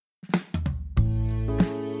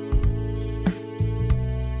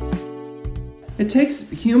It takes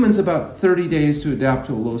humans about 30 days to adapt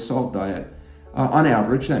to a low-salt diet. On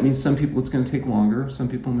average, that means some people it's going to take longer, some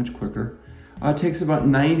people much quicker. It takes about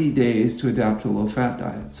 90 days to adapt to a low-fat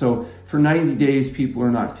diet. So for 90 days, people are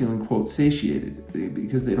not feeling, quote, satiated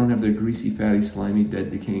because they don't have their greasy, fatty, slimy, dead,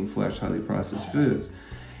 decaying flesh, highly processed foods.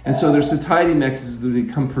 And so their satiety mechanisms that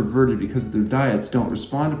become perverted because their diets don't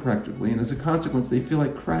respond effectively, and as a consequence, they feel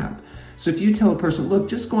like crap. So if you tell a person, look,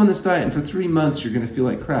 just go on this diet, and for 3 months you're going to feel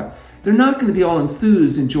like crap, they're not going to be all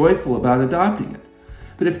enthused and joyful about adopting it.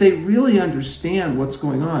 But if they really understand what's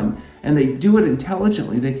going on, and they do it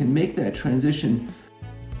intelligently, they can make that transition.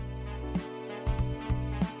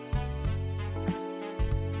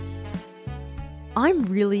 I'm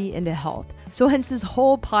really into health, so hence this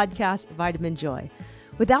whole podcast, Vitamin Joy.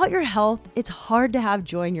 Without your health, it's hard to have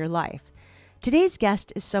joy in your life. Today's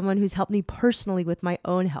guest is someone who's helped me personally with my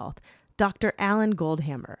own health, Dr. Alan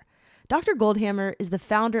Goldhamer. Dr. Goldhamer is the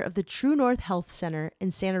founder of the True North Health Center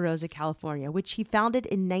in Santa Rosa, California, which he founded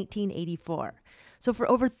in 1984. So for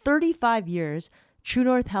over 35 years, True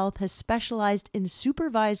North Health has specialized in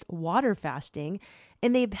supervised water fasting,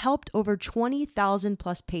 and they've helped over 20,000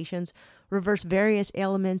 plus patients reverse various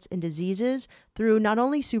ailments and diseases through not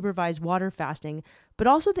only supervised water fasting, but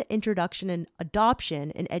also the introduction and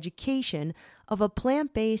adoption and education of a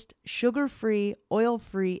plant-based, sugar-free,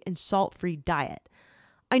 oil-free, and salt-free diet.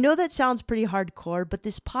 I know that sounds pretty hardcore, but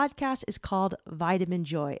this podcast is called Vitamin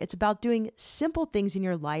Joy. It's about doing simple things in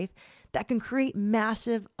your life that can create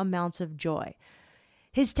massive amounts of joy.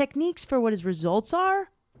 His techniques for what his results are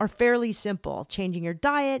fairly simple. Changing your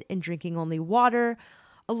diet and drinking only water,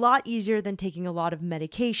 a lot easier than taking a lot of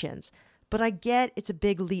medications. But I get it's a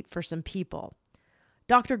big leap for some people.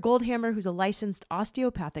 Dr. Goldhamer, who's a licensed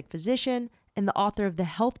osteopathic physician and the author of the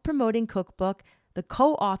Health Promoting Cookbook, the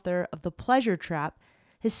co-author of The Pleasure Trap,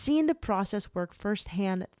 has seen the process work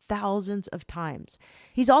firsthand thousands of times.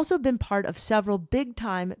 He's also been part of several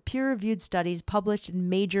big-time peer-reviewed studies published in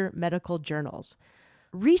major medical journals.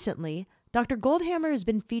 Recently, Dr. Goldhamer has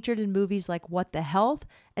been featured in movies like What the Health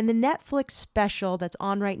and the Netflix special that's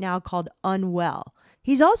on right now called Unwell.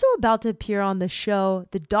 He's also about to appear on the show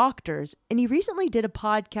The Doctors, and he recently did a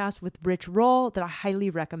podcast with Rich Roll that I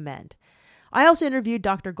highly recommend. I also interviewed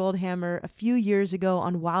Dr. Goldhamer a few years ago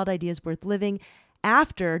on Wild Ideas Worth Living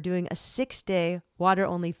after doing a 6-day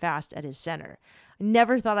water-only fast at his center. I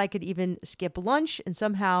never thought I could even skip lunch, and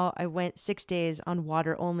somehow I went 6 days on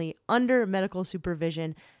water only under medical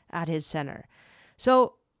supervision at his center.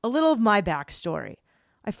 So, a little of my backstory.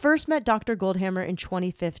 I first met Dr. Goldhamer in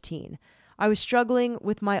 2015. I was struggling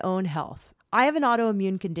with my own health. I have an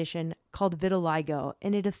autoimmune condition called vitiligo,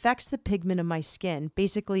 and it affects the pigment of my skin,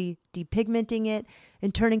 basically depigmenting it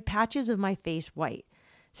and turning patches of my face white.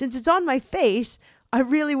 Since it's on my face, I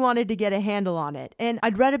really wanted to get a handle on it, and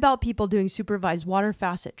I'd read about people doing supervised water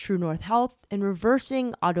fasts at True North Health and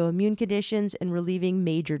reversing autoimmune conditions and relieving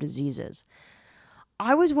major diseases.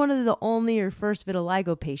 I was one of the only or first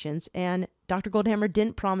vitiligo patients, and Dr. Goldhamer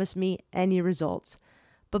didn't promise me any results.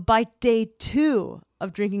 But by day 2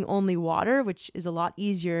 of drinking only water, which is a lot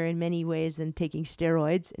easier in many ways than taking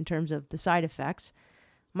steroids in terms of the side effects,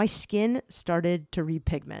 my skin started to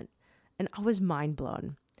repigment, and I was mind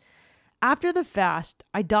blown. After the fast,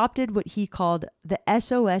 I adopted what he called the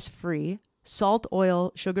SOS-Free, salt,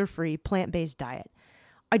 oil, sugar-free, plant-based diet.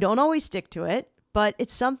 I don't always stick to it, but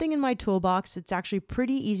it's something in my toolbox that's actually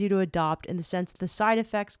pretty easy to adopt in the sense that the side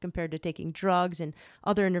effects compared to taking drugs and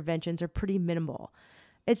other interventions are pretty minimal.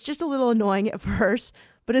 It's just a little annoying at first,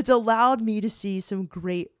 but it's allowed me to see some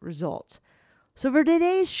great results. So for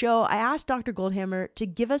today's show, I asked Dr. Goldhamer to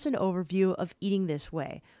give us an overview of eating this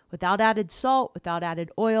way, without added salt, without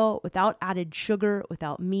added oil, without added sugar,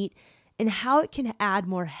 without meat, and how it can add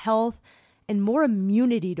more health and more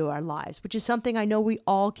immunity to our lives, which is something I know we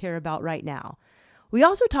all care about right now. We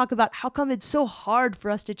also talk about how come it's so hard for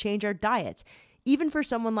us to change our diets, even for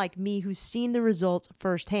someone like me who's seen the results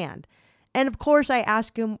firsthand. And of course, I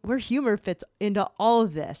ask him where humor fits into all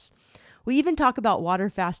of this. We even talk about water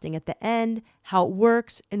fasting at the end, how it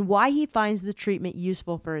works, and why he finds the treatment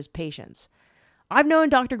useful for his patients. I've known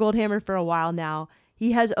Dr. Goldhamer for a while now.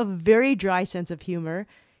 He has a very dry sense of humor.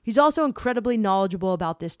 He's also incredibly knowledgeable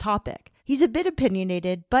about this topic. He's a bit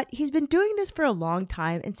opinionated, but he's been doing this for a long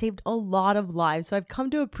time and saved a lot of lives, so I've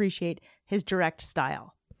come to appreciate his direct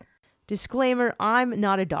style. Disclaimer, I'm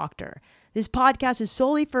not a doctor. This podcast is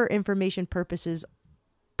solely for information purposes.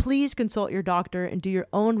 Please consult your doctor and do your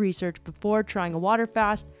own research before trying a water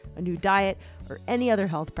fast, a new diet, or any other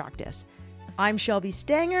health practice. I'm Shelby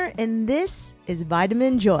Stanger, and this is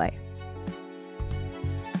Vitamin Joy.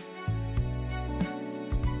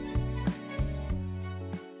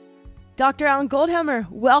 Dr. Alan Goldhamer,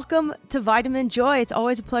 welcome to Vitamin Joy. It's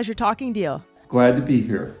always a pleasure talking to you. Glad to be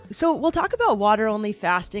here. So we'll talk about water-only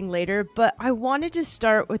fasting later, but I wanted to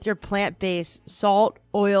start with your plant-based, salt,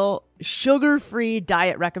 oil, sugar-free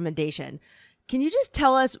diet recommendation. Can you just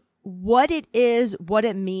tell us what it is, what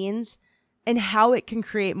it means, and how it can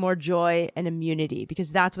create more joy and immunity?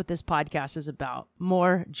 Because that's what this podcast is about,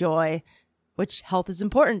 more joy, which health is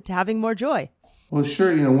important to having more joy. Well,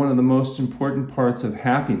 sure, one of the most important parts of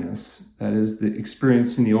happiness, that is the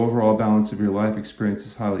experiencing the overall balance of your life experience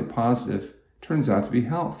is highly positive, turns out to be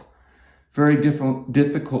health. Very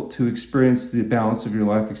difficult to experience the balance of your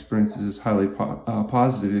life experiences as highly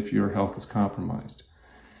positive if your health is compromised.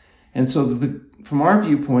 And so from our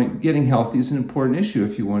viewpoint, getting healthy is an important issue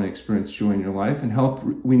if you want to experience joy in your life. And health,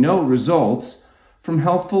 we know, results from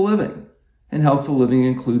healthful living. And healthful living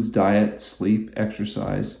includes diet, sleep,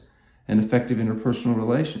 exercise, and effective interpersonal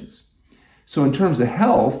relations. So in terms of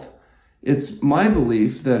health, it's my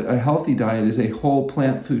belief that a healthy diet is a whole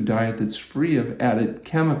plant food diet that's free of added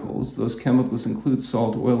chemicals. Those chemicals include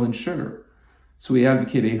salt, oil, and sugar. So we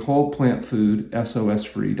advocate a whole plant food,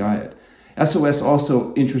 SOS-Free diet. SOS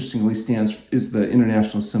also, interestingly, is the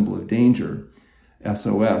international symbol of danger,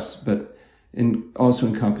 SOS, but also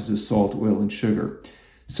encompasses salt, oil, and sugar.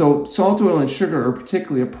 So salt, oil, and sugar are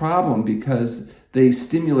particularly a problem because they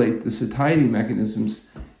stimulate the satiety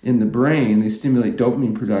mechanisms in the brain. They stimulate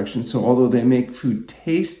dopamine production. So although they make food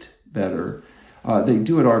taste better, they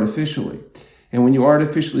do it artificially. And when you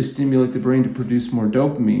artificially stimulate the brain to produce more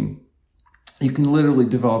dopamine, you can literally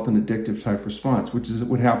develop an addictive type response, which is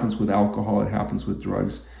what happens with alcohol. It happens with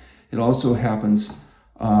drugs. It also happens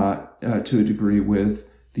to a degree with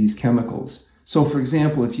these chemicals. So for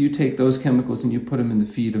example, if you take those chemicals and you put them in the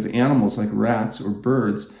feed of animals like rats or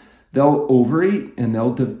birds, they'll overeat and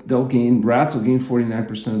rats will gain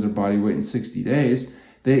 49% of their body weight in 60 days.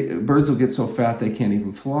 Birds will get so fat they can't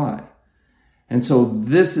even fly. And so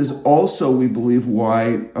this is also, we believe,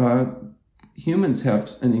 why humans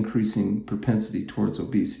have an increasing propensity towards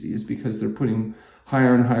obesity, is because they're putting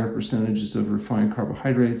higher and higher percentages of refined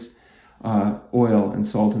carbohydrates, oil, and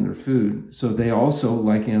salt in their food. So they also,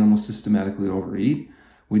 like animals, systematically overeat.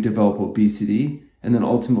 We develop obesity. And then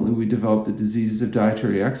ultimately we develop the diseases of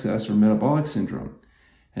dietary excess or metabolic syndrome.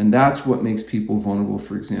 And that's what makes people vulnerable,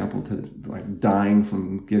 for example, to dying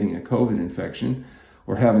from getting a COVID infection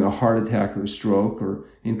or having a heart attack or a stroke or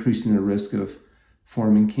increasing the risk of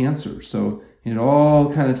forming cancer. So it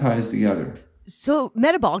all kind of ties together. So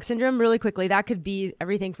metabolic syndrome, really quickly, that could be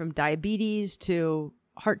everything from diabetes to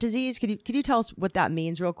heart disease. Could you tell us what that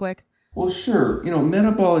means real quick? Well, sure.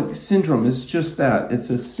 Metabolic syndrome is just that.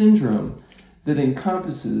 It's a syndrome that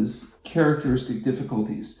encompasses characteristic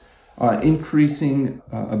difficulties, increasing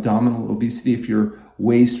abdominal obesity if your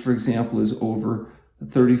waist, for example, is over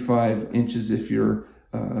 35 inches if you're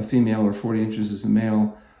a female or 40 inches as a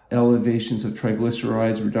male, elevations of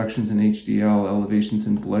triglycerides, reductions in HDL, elevations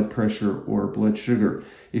in blood pressure or blood sugar.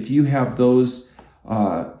 If you have those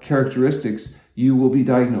characteristics, you will be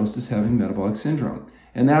diagnosed as having metabolic syndrome.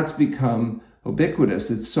 And that's become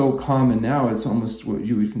ubiquitous. It's so common now, it's almost what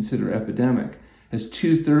you would consider epidemic, as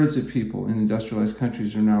 2/3 of people in industrialized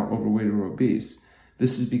countries are now overweight or obese.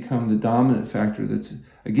 This has become the dominant factor that's,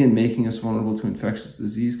 again, making us vulnerable to infectious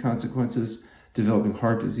disease consequences, developing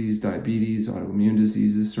heart disease, diabetes, autoimmune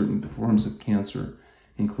diseases, certain forms of cancer,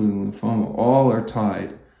 including lymphoma. All are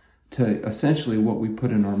tied to essentially what we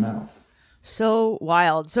put in our mouth. So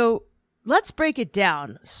wild. So let's break it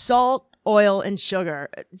down. Salt, oil, and sugar.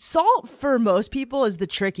 Salt for most people is the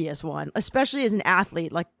trickiest one, especially as an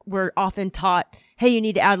athlete. Like we're often taught, hey, you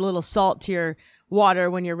need to add a little salt to your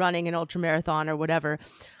water when you're running an ultramarathon or whatever.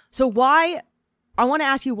 So I want to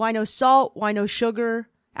ask you, why no salt? Why no sugar?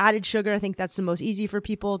 Added sugar, I think that's the most easy for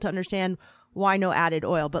people to understand. Why no added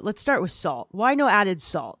oil? But let's start with salt. Why no added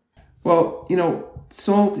salt? Well,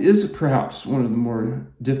 salt is perhaps one of the more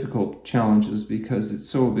difficult challenges because it's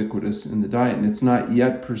so ubiquitous in the diet and it's not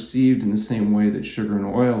yet perceived in the same way that sugar and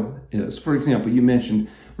oil is. For example, you mentioned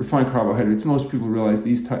refined carbohydrates. Most people realize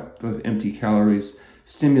these type of empty calories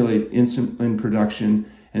stimulate insulin production,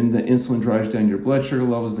 and the insulin drives down your blood sugar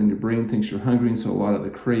levels, then your brain thinks you're hungry, and so a lot of the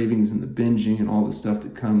cravings and the binging and all the stuff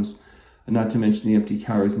that comes, not to mention the empty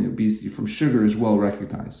calories and the obesity from sugar, is well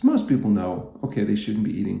recognized. Most people know, okay, they shouldn't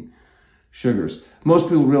be eating sugars. Most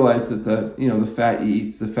people realize that the fat you eat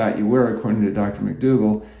is the fat you wear, according to Dr.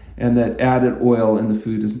 McDougall, and that added oil in the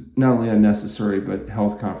food is not only unnecessary but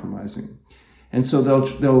health compromising. And so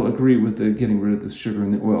they'll agree with the getting rid of the sugar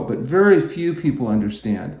and the oil. But very few people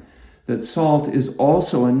understand that salt is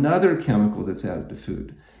also another chemical that's added to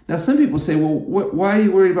food. Now, some people say, well, why are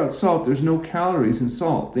you worried about salt? There's no calories in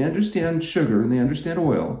salt. They understand sugar and they understand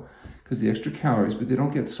oil because of the extra calories, but they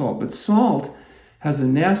don't get salt. But salt has a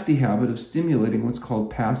nasty habit of stimulating what's called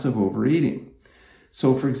passive overeating.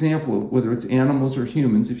 So, for example, whether it's animals or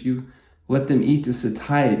humans, if you let them eat to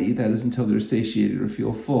satiety, that is until they're satiated or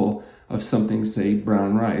feel full of something, say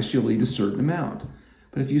brown rice, you'll eat a certain amount.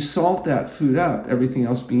 But if you salt that food up, everything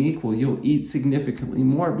else being equal, you'll eat significantly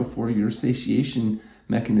more before your satiation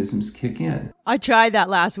mechanisms kick in. I tried that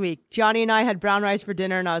last week. Johnny and I had brown rice for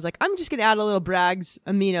dinner, and I was like, I'm just going to add a little Bragg's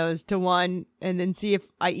aminos to one and then see if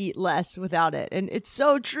I eat less without it. And it's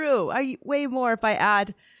so true. I eat way more if I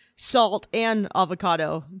add salt and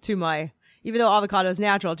avocado to my, even though avocado is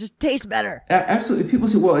natural, it just tastes better. Absolutely. People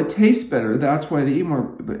say, well, it tastes better. That's why they eat more.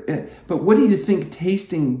 But what do you think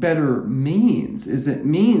tasting better means? It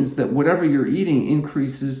means that whatever you're eating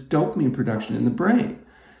increases dopamine production in the brain.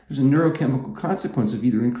 There's a neurochemical consequence of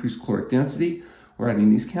either increased caloric density or adding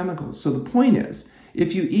these chemicals. So the point is,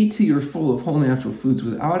 if you eat till you're full of whole natural foods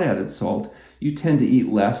without added salt, you tend to eat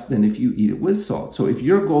less than if you eat it with salt. So if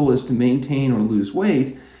your goal is to maintain or lose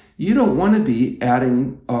weight, you don't want to be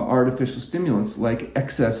adding artificial stimulants like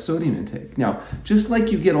excess sodium intake. Now, just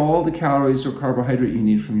like you get all the calories or carbohydrate you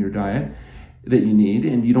need from your diet that you need,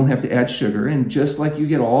 and you don't have to add sugar, and just like you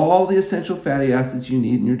get all the essential fatty acids you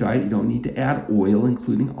need in your diet, you don't need to add oil,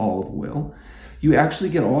 including olive oil. You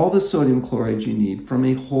actually get all the sodium chloride you need from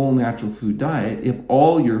a whole natural food diet if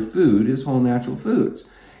all your food is whole natural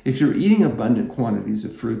foods. If you're eating abundant quantities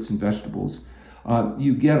of fruits and vegetables,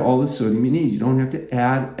 you get all the sodium you need. You don't have to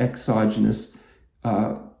add exogenous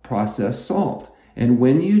processed salt. And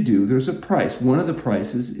when you do, there's a price. One of the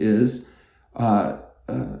prices is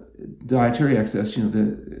dietary excess,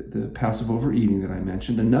 the passive overeating that I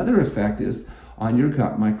mentioned. Another effect is on your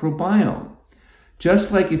gut microbiome.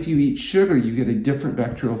 Just like if you eat sugar, you get a different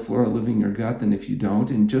bacterial flora living in your gut than if you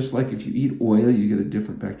don't. And just like if you eat oil, you get a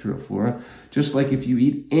different bacterial flora. Just like if you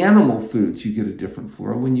eat animal foods, you get a different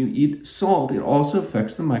flora. When you eat salt, it also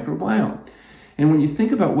affects the microbiome. And when you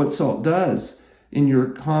think about what salt does in your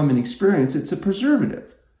common experience, it's a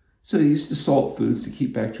preservative. So they used to salt foods to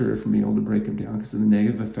keep bacteria from being able to break them down because of the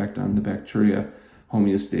negative effect on the bacteria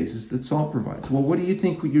homeostasis that salt provides. Well, what do you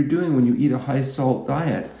think you're doing when you eat a high salt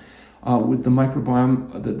diet? With the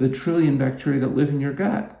microbiome, the trillion bacteria that live in your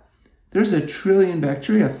gut. There's a trillion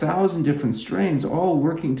bacteria, 1,000 different strains, all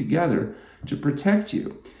working together to protect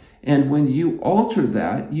you. And when you alter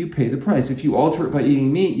that, you pay the price. If you alter it by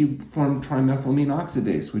eating meat, you form trimethylamine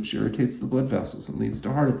oxidase, which irritates the blood vessels and leads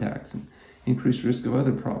to heart attacks and increased risk of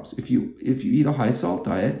other problems. If you eat a high salt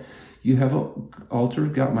diet, you have an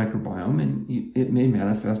altered gut microbiome, and it may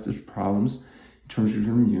manifest as problems in terms of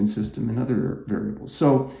your immune system and other variables.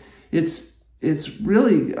 So it's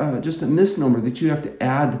really just a misnomer that you have to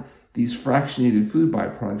add these fractionated food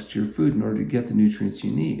byproducts to your food in order to get the nutrients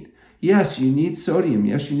you need. Yes, you need sodium.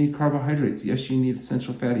 Yes, you need carbohydrates. Yes, you need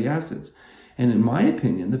essential fatty acids. And in my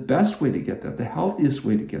opinion, the best way to get that, the healthiest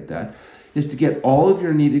way to get that, is to get all of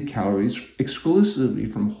your needed calories exclusively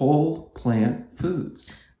from whole plant foods.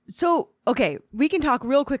 So, okay, we can talk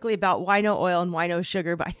real quickly about why no oil and why no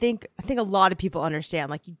sugar, but I think a lot of people understand,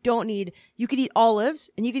 like you could eat olives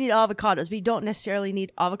and you can eat avocados, but you don't necessarily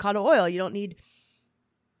need avocado oil. You don't need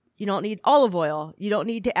olive oil. You don't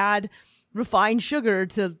need to add refined sugar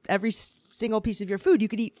to every single piece of your food. You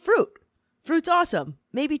could eat fruit. Fruit's awesome.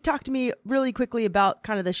 Maybe talk to me really quickly about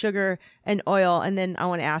kind of the sugar and oil, and then I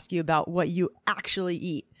want to ask you about what you actually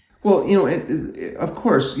eat. Well, of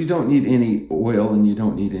course, you don't need any oil and you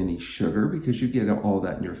don't need any sugar because you get all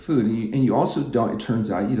that in your food. And you also don't, it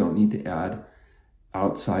turns out you don't need to add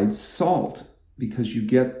outside salt because you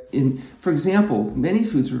get in, for example, many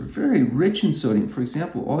foods are very rich in sodium. For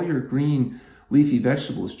example, all your green leafy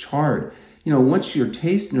vegetables, chard, once your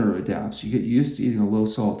taste nerve adapts, you get used to eating a low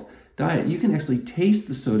salt diet, you can actually taste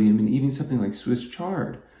the sodium in eating something like Swiss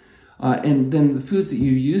chard. And then the foods that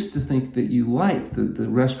you used to think that you liked, the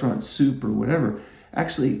restaurant soup or whatever,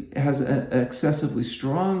 actually has an excessively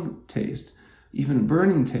strong taste, even a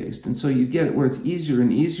burning taste. And so you get it where it's easier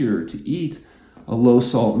and easier to eat a low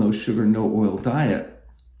salt, no sugar, no oil diet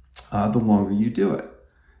the longer you do it.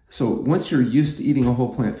 So once you're used to eating a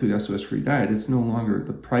whole plant food SOS-free diet, it's no longer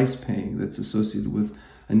the price paying that's associated with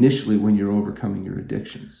initially when you're overcoming your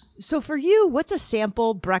addictions. So for you, what's a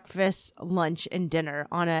sample breakfast, lunch, and dinner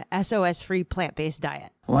on a SOS-free plant-based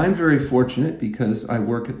diet? Well, I'm very fortunate because I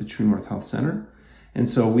work at the True North Health Center. And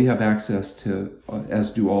so we have access to,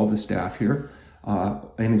 as do all the staff here,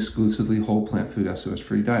 an exclusively whole plant food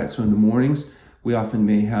SOS-free diet. So in the mornings, we often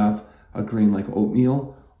may have a grain like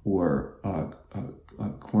oatmeal or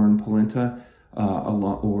corn polenta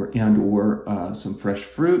or some fresh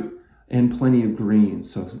fruit, and plenty of greens,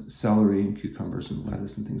 so celery and cucumbers and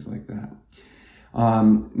lettuce and things like that.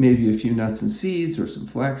 Maybe a few nuts and seeds or some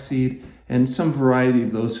flaxseed, and some variety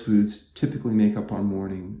of those foods typically make up our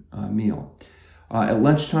morning meal. At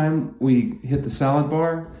lunchtime, we hit the salad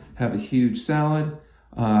bar, have a huge salad,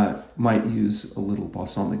 might use a little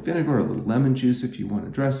balsamic vinegar, a little lemon juice if you want a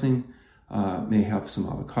dressing, may have some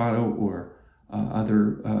avocado or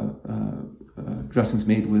other dressings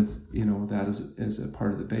made with, that as a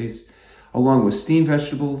part of the base, along with steamed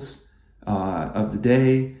vegetables of the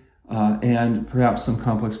day, and perhaps some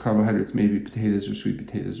complex carbohydrates, maybe potatoes or sweet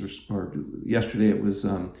potatoes, or yesterday it was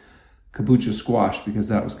kabocha squash, because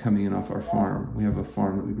that was coming in off our farm. We have a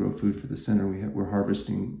farm that we grow food for the center. We're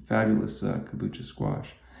harvesting fabulous kabocha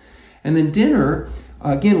squash. And then dinner,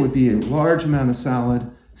 again, would be a large amount of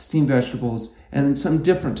salad, steamed vegetables, and then some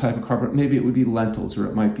different type of carbohydrate. Maybe it would be lentils, or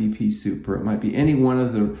it might be pea soup, or it might be any one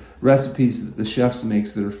of the recipes that the chefs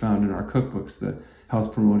makes that are found in our cookbooks, the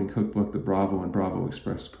Health Promoting Cookbook, the Bravo and Bravo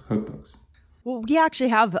Express cookbooks. Well, we actually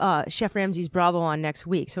have Chef Ramsay's Bravo on next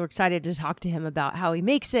week, so we're excited to talk to him about how he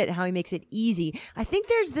makes it and how he makes it easy. I think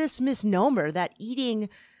there's this misnomer that eating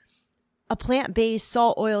a plant-based,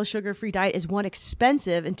 salt, oil, sugar-free diet is one,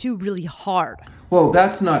 expensive, and two, really hard. Well,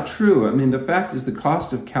 that's not true. I mean, the fact is the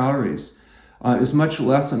cost of calories is much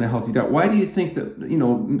less on a healthy diet. Why do you think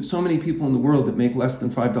that, so many people in the world that make less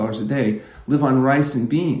than $5 a day live on rice and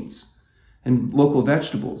beans and local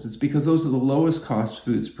vegetables? It's because those are the lowest cost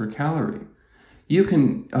foods per calorie. You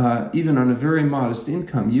can, even on a very modest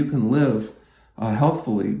income, you can live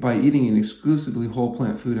healthfully by eating an exclusively whole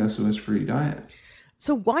plant food SOS-free diet.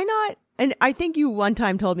 So why not? And I think you one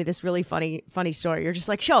time told me this really funny story. You're just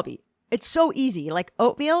like, Shelby, it's so easy. Like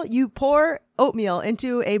oatmeal, you pour oatmeal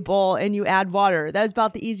into a bowl and you add water. That's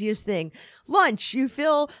about the easiest thing. Lunch, you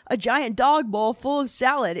fill a giant dog bowl full of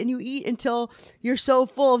salad and you eat until you're so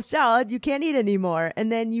full of salad you can't eat anymore.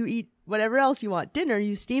 And then you eat whatever else you want. Dinner,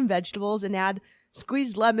 you steam vegetables and add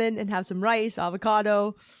squeezed lemon and have some rice,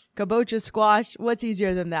 avocado, kabocha squash. What's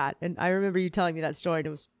easier than that? And I remember you telling me that story, and it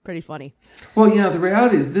was pretty funny. Well, yeah, the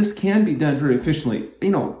reality is this can be done very efficiently.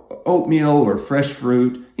 Oatmeal or fresh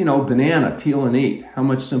fruit, banana, peel and eat. How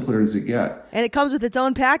much simpler does it get? And it comes with its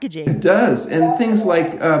own packaging. It does. And things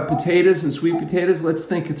like potatoes and sweet potatoes, let's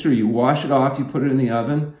think it through. You wash it off, you put it in the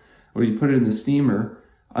oven, or you put it in the steamer.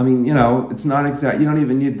 I mean, it's not exact. You don't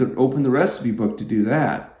even need to open the recipe book to do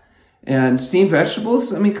that. And steamed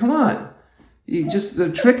vegetables, I mean, come on.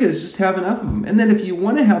 The trick is just have enough of them. And then if you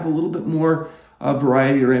want to have a little bit more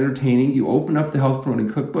variety or entertaining, you open up the Health Promoting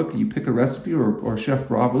Cookbook, and you pick a recipe, or Chef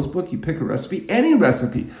Bravo's book, you pick a recipe, any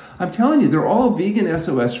recipe. I'm telling you, they're all vegan,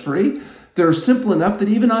 SOS-free. They're simple enough that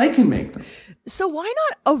even I can make them. So why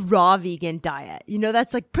not a raw vegan diet?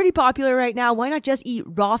 That's like pretty popular right now. Why not just eat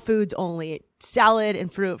raw foods only? Salad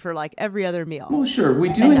and fruit for like every other meal. Well, sure. We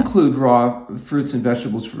do include raw fruits and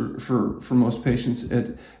vegetables for most patients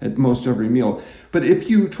at most every meal. But if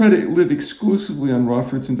you try to live exclusively on raw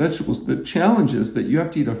fruits and vegetables, the challenge is that you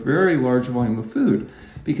have to eat a very large volume of food,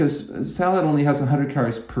 because salad only has 100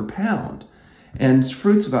 calories per pound and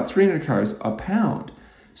fruit's about 300 calories a pound.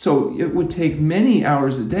 So it would take many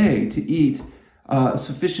hours a day to eat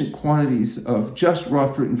sufficient quantities of just raw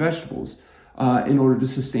fruit and vegetables in order to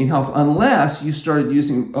sustain health, unless you started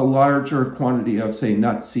using a larger quantity of, say,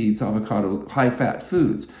 nuts, seeds, avocado, high-fat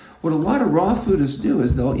foods. What a lot of raw foodists do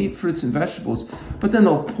is they'll eat fruits and vegetables, but then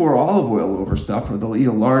they'll pour olive oil over stuff, or they'll eat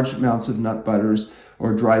large amounts of nut butters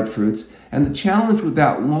or dried fruits. And the challenge with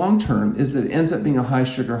that long-term is that it ends up being a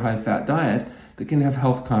high-sugar, high-fat diet that can have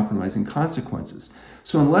health-compromising consequences.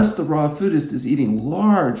 So unless the raw foodist is eating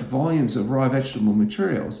large volumes of raw vegetable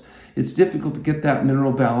materials, it's difficult to get that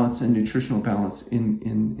mineral balance and nutritional balance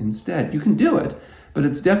instead. You can do it, but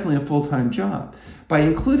it's definitely a full-time job. By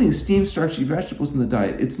including steamed starchy vegetables in the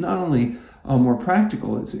diet, it's not only more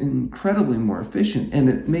practical, it's incredibly more efficient, and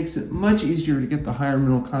it makes it much easier to get the higher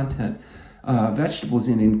mineral content vegetables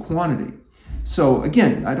in quantity. So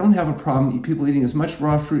again, I don't have a problem people eating as much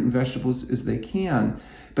raw fruit and vegetables as they can,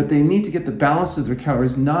 but they need to get the balance of their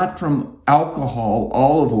calories not from alcohol,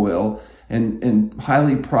 olive oil, and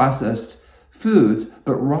highly processed foods,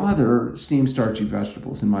 but rather steamed starchy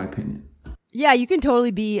vegetables, in my opinion. Yeah, you can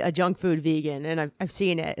totally be a junk food vegan, and I've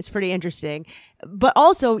seen it. It's pretty interesting. But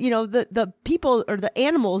also, the people or the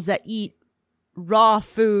animals that eat raw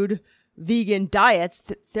food vegan diets,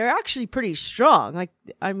 they're actually pretty strong. Like,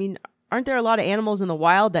 I mean, aren't there a lot of animals in the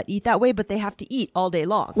wild that eat that way, but they have to eat all day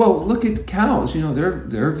long? Well, look at cows. They're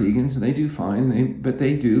vegans and they do fine. But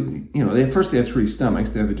they do, they have 3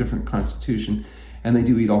 stomachs. They have a different constitution, and they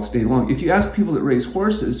do eat all day long. If you ask people that raise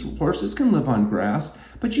horses, horses can live on grass,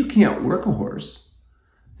 but you can't work a horse.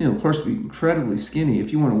 A horse will be incredibly skinny.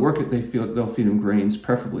 If you want to work it, they'll feed them grains,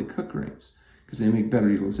 preferably cooked grains, because they make better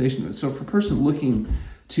utilization of it. So for a person looking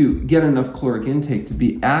to get enough caloric intake to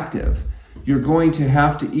be active, you're going to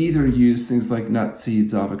have to either use things like nuts,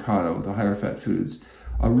 seeds, avocado, the higher fat foods,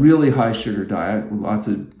 a really high sugar diet with lots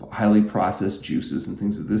of highly processed juices and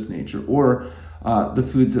things of this nature, or the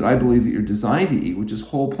foods that I believe that you're designed to eat, which is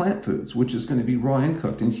whole plant foods, which is going to be raw and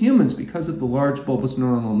cooked. And humans, because of the large bulbous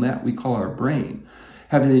neuronal net we call our brain,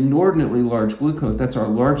 have an inordinately large glucose. That's our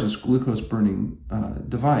largest glucose burning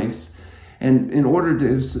device. And in order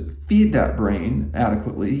to feed that brain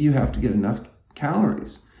adequately, you have to get enough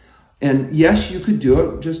calories. And yes, you could do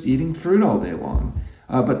it just eating fruit all day long.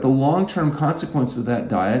 But the long-term consequence of that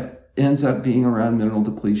diet ends up being around mineral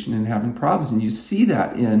depletion and having problems. And you see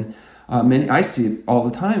that in I see it all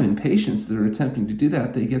the time in patients that are attempting to do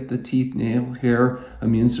that. They get the teeth, nail, hair,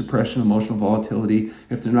 immune suppression, emotional volatility.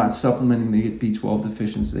 If they're not supplementing, they get B12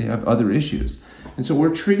 deficiency. They have other issues. And so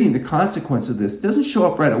we're treating the consequence of this. It doesn't show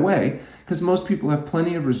up right away because most people have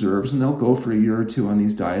plenty of reserves and they'll go for a year or two on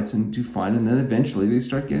these diets and do fine. And then eventually they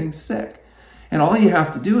start getting sick. And all you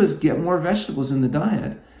have to do is get more vegetables in the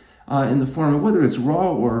diet. In the form of whether it's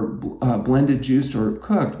raw or blended, juiced, or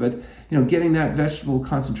cooked, but getting that vegetable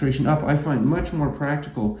concentration up, I find much more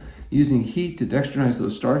practical using heat to dextrinize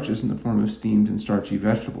those starches in the form of steamed and starchy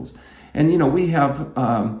vegetables. And we have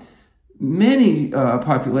many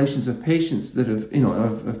populations of patients that have,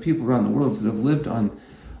 of people around the world that have lived on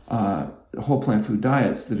whole plant food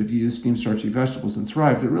diets that have used steamed starchy vegetables and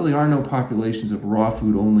thrived. There really are no populations of raw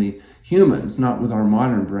food only humans, not with our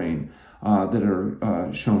modern brain, that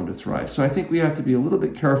are shown to thrive. So I think we have to be a little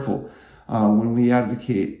bit careful when we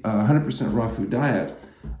advocate a 100% raw food diet,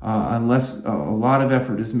 unless a lot of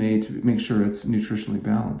effort is made to make sure it's nutritionally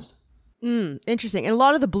balanced. Interesting. And a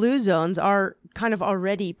lot of the blue zones are kind of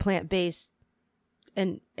already plant-based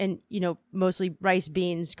and mostly rice,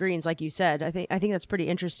 beans, greens, like you said. I think that's pretty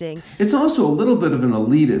interesting. It's also a little bit of an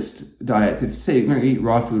elitist diet to say you're going to eat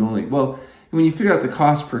raw food only. Well, when you figure out the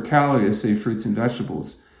cost per calorie of, say, fruits and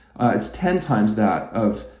vegetables, it's 10 times that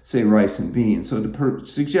of, say, rice and beans. So to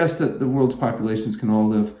suggest that the world's populations can all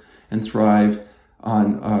live and thrive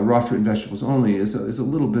on raw fruit and vegetables only is a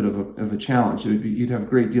little bit of a challenge. You'd have a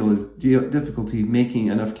great deal of difficulty making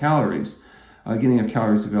enough calories, getting enough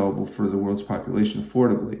calories available for the world's population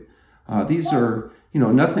affordably. These are,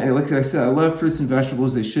 nothing, like I said, I love fruits and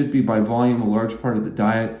vegetables. They should be by volume a large part of the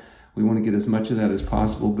diet. We want to get as much of that as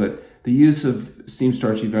possible, but the use of steamed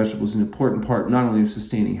starchy vegetables is an important part, not only of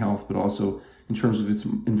sustaining health, but also in terms of its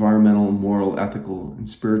environmental, moral, ethical, and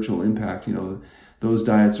spiritual impact. Those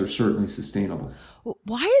diets are certainly sustainable.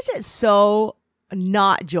 Why is it so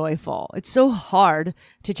not joyful? It's so hard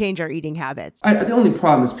to change our eating habits. The only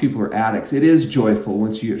problem is people are addicts. It is joyful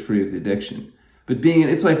once you get free of the addiction. But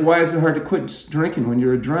it's like, why is it hard to quit drinking when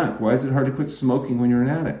you're a drunk? Why is it hard to quit smoking when you're an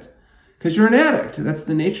addict? Because you're an addict. That's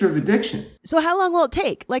the nature of addiction. So how long will it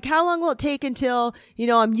take? How long will it take until,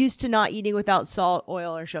 I'm used to not eating without salt,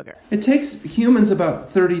 oil, or sugar? It takes humans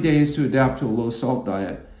about 30 days to adapt to a low salt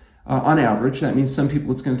diet. On average, that means some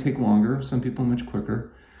people it's going to take longer, some people much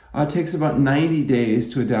quicker. It takes about 90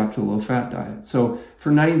 days to adapt to a low fat diet. So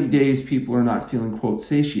for 90 days, people are not feeling, quote,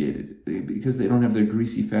 satiated because they don't have their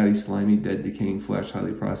greasy, fatty, slimy, dead, decaying flesh,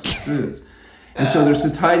 highly processed foods. And so their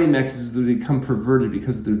satiety mechanisms that become perverted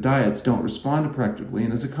because their diets don't respond effectively.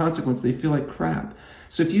 And as a consequence, they feel like crap.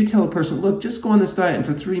 So if you tell a person, look, just go on this diet and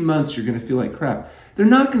for 3 months, you're going to feel like crap, they're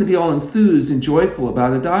not going to be all enthused and joyful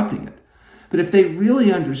about adopting it. But if they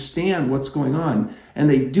really understand what's going on and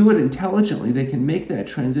they do it intelligently, they can make that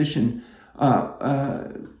transition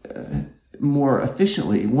more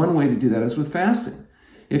efficiently. One way to do that is with fasting.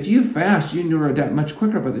 If you fast, you neuroadapt much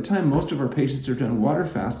quicker. By the time most of our patients are done water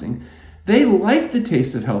fasting, they like the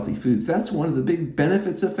taste of healthy foods. That's one of the big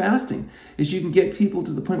benefits of fasting, is you can get people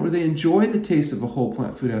to the point where they enjoy the taste of a whole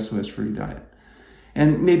plant food SOS-Free diet.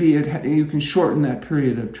 And maybe you can shorten that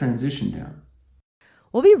period of transition down.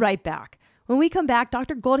 We'll be right back. When we come back,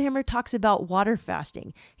 Dr. Goldhamer talks about water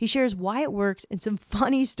fasting. He shares why it works and some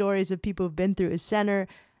funny stories of people who've been through his center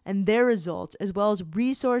and their results, as well as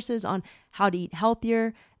resources on how to eat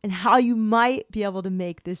healthier and how you might be able to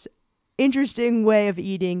make this interesting way of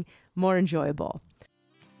eating more enjoyable.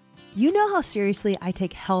 You know how seriously I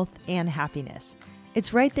take health and happiness.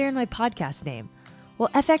 It's right there in my podcast name. Well,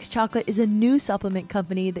 FX Chocolate is a new supplement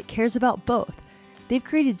company that cares about both. They've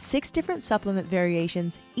created 6 different supplement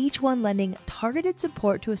variations, each one lending targeted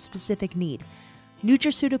support to a specific need.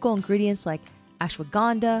 Nutraceutical ingredients like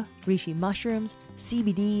ashwagandha, reishi mushrooms,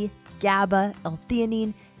 CBD, GABA,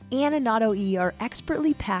 L-theanine, and annatto E are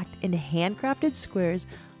expertly packed into handcrafted squares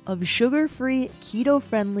of sugar-free,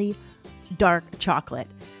 keto-friendly, dark chocolate.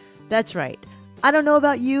 That's right. I don't know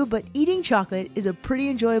about you, but eating chocolate is a pretty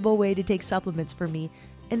enjoyable way to take supplements for me,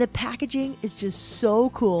 and the packaging is just so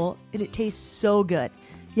cool and it tastes so good.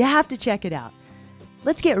 You have to check it out.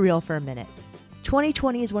 Let's get real for a minute.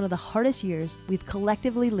 2020 is one of the hardest years we've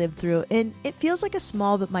collectively lived through, and it feels like a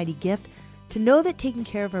small but mighty gift to know that taking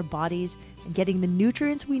care of our bodies and getting the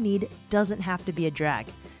nutrients we need doesn't have to be a drag.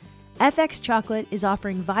 FX Chocolate is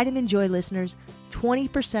offering Vitamin Joy listeners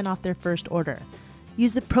 20% off their first order.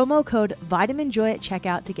 Use the promo code VitaminJoy at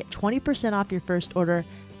checkout to get 20% off your first order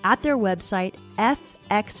at their website,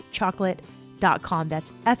 fxchocolate.com.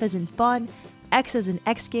 That's F as in fun, X as in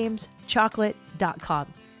X Games,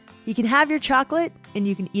 chocolate.com. You can have your chocolate and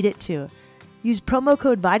you can eat it too. Use promo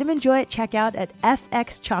code VitaminJoy at checkout at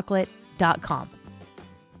fxchocolate.com.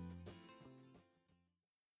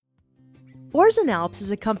 Orzen Alps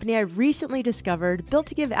is a company I recently discovered built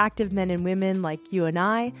to give active men and women like you and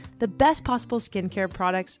I the best possible skincare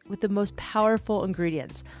products with the most powerful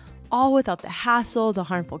ingredients, all without the hassle, the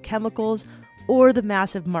harmful chemicals, or the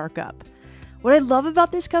massive markup. What I love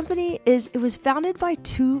about this company is it was founded by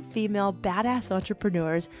two female badass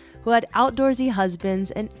entrepreneurs who had outdoorsy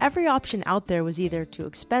husbands, and every option out there was either too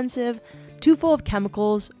expensive, too full of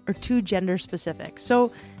chemicals, or too gender specific.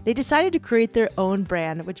 So they decided to create their own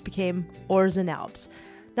brand, which became Orzen Alps.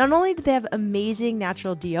 Not only do they have amazing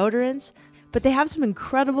natural deodorants, but they have some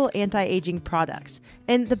incredible anti-aging products.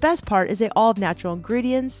 And the best part is they all have natural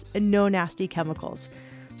ingredients and no nasty chemicals.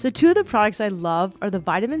 So two of the products I love are the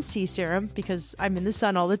vitamin C serum, because I'm in the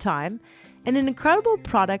sun all the time, and an incredible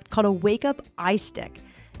product called a Wake Up Eye Stick.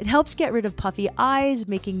 It helps get rid of puffy eyes,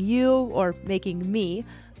 making you, or making me,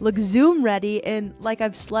 look Zoom ready and like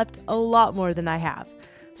I've slept a lot more than I have.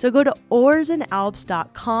 So go to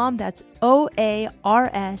orzenalps.com, that's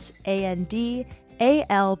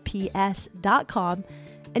ORZANDALPS.com,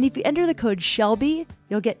 and if you enter the code Shelby,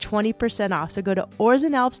 you'll get 20% off. So go to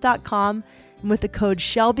orzenalps.com, and with the code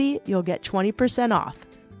Shelby, you'll get 20% off.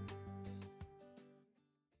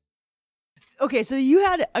 Okay, so you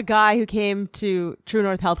had a guy who came to True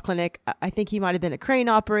North Health Clinic. I think he might have been a crane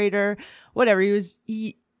operator, whatever.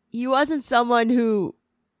 He wasn't someone who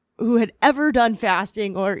had ever done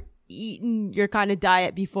fasting or eaten your kind of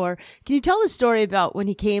diet before. Can you tell the story about when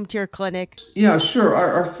he came to your clinic? Yeah, sure.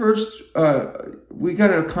 Our first, we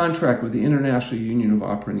got a contract with the International Union of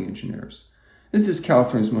Operating Engineers. This is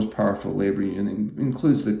California's most powerful labor union. It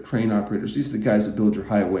includes the crane operators. These are the guys that build your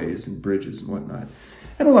highways and bridges and whatnot.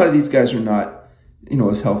 And a lot of these guys are not,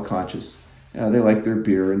 as health conscious. They like their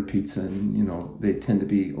beer and pizza, and, they tend to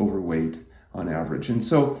be overweight on average. And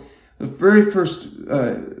so the very first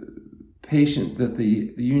patient that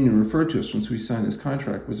the union referred to us once we signed this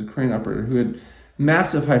contract was a crane operator who had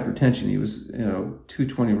massive hypertension. He was,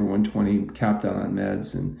 220 over 120, capped out on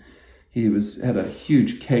meds, and he had a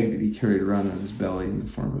huge keg that he carried around on his belly in the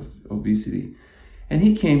form of obesity. And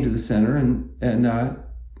he came to the center, and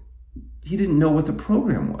he didn't know what the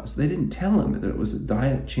program was. They didn't tell him that it was a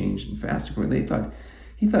diet change and fasting program.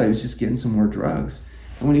 He thought he was just getting some more drugs.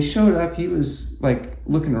 And when he showed up, he was like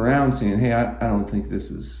looking around saying, hey, I don't think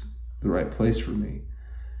this is the right place for me.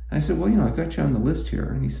 And I said, well, I got you on the list here.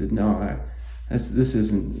 And he said, no, this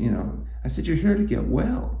isn't, I said, you're here to get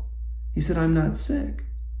well. He said, I'm not sick.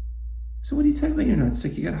 I said, what are you talking about? You're not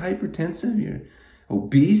sick. You got hypertensive, you're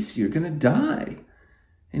obese, you're going to die.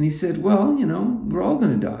 And he said, well, we're all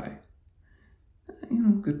going to die.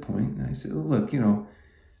 Good point. And I said, well, look,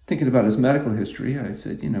 thinking about his medical history, I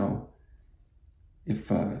said,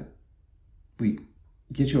 if we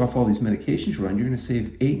get you off all these medications you're on, you're going to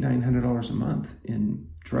save $800-900 a month in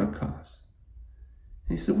drug costs.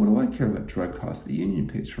 And he said, what do I care about drug costs? The union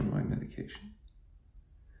pays for my medications.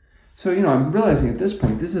 So, I'm realizing at this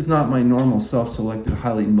point, this is not my normal self-selected,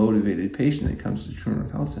 highly motivated patient that comes to True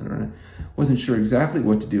North Health Center. And I wasn't sure exactly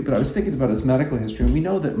what to do, but I was thinking about his medical history. And we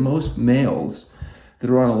know that most males that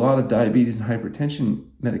are on a lot of diabetes and hypertension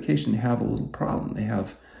medication have a little problem. They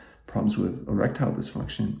have problems with erectile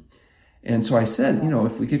dysfunction. And so I said,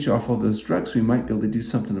 if we get you off all those drugs, we might be able to do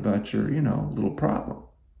something about your, little problem.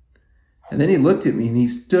 And then he looked at me and he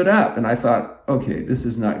stood up, and I thought, okay, this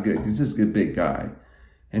is not good because this is a good big guy.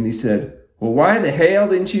 And he said, well, why the hell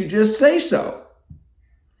didn't you just say so?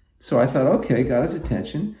 So I thought, okay, got his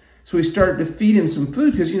attention. So we started to feed him some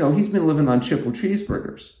food because, he's been living on triple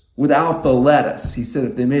cheeseburgers without the lettuce. He said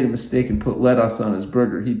if they made a mistake and put lettuce on his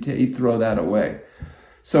burger, he'd throw that away.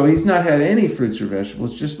 So he's not had any fruits or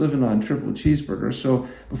vegetables, just living on triple cheeseburgers. So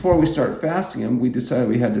before we start fasting him, we decided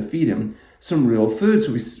we had to feed him some real food.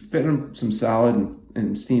 So we fed him some salad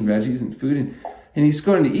and steamed veggies and food. And he's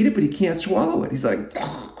going to eat it, but he can't swallow it. He's like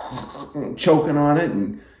choking on it.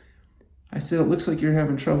 And I said, it looks like you're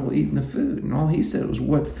having trouble eating the food. And all he said was,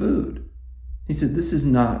 what food? He said, this is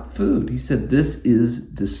not food. He said, this is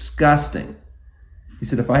disgusting. He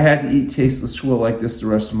said, if I had to eat tasteless swill like this the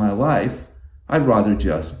rest of my life, I'd rather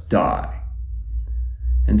just die.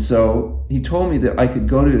 And so he told me that I could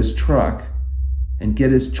go to his truck and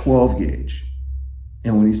get his 12 gauge.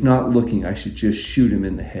 And when he's not looking, I should just shoot him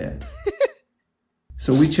in the head.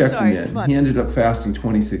 So we checked him in. He ended up fasting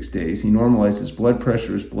 26 days. He normalized his blood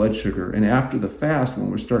pressure, his blood sugar. And after the fast, when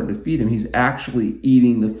we're starting to feed him, he's actually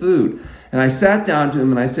eating the food. And I sat down to him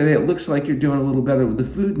and I said, hey, it looks like you're doing a little better with the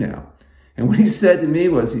food now. And what he said to me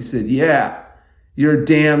was, he said, yeah, your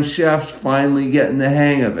damn chef's finally getting the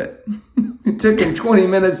hang of it. It took him 20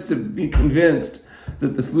 minutes to be convinced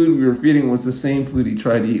that the food we were feeding was the same food he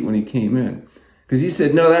tried to eat when he came in. Because he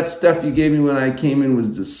said, no, that stuff you gave me when I came in was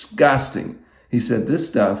disgusting. He said, this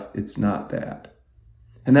stuff, it's not bad.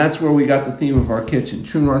 And that's where we got the theme of our kitchen,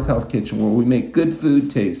 True North Health Kitchen, where we make good food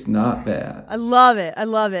taste not bad. I love it. I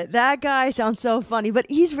love it. That guy sounds so funny, but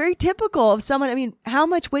he's very typical of someone. I mean, how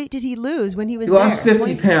much weight did he lose when he was there? He lost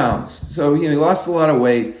 50 pounds. So he lost a lot of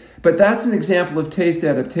weight. But that's an example of taste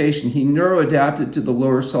adaptation. He neuroadapted to the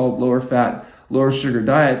lower salt, lower fat, lower sugar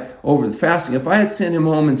diet over the fasting. If I had sent him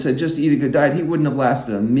home and said, just eat a good diet, he wouldn't have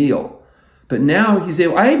lasted a meal. But now he's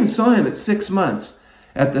able, I even saw him at 6 months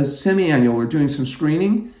at the semi-annual. We're doing some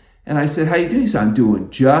screening. And I said, how you doing? He said, I'm doing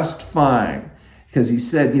just fine. Because he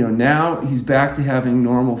said, now he's back to having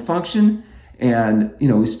normal function and,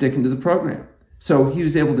 he's sticking to the program. So he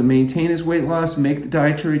was able to maintain his weight loss, make the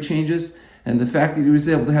dietary changes. And the fact that he was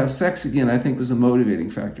able to have sex again, I think was a motivating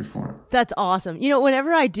factor for him. That's awesome.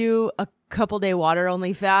 Whenever I do a couple-day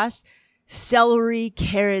water-only fast, celery,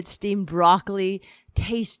 carrots, steamed broccoli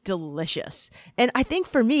tastes delicious. And I think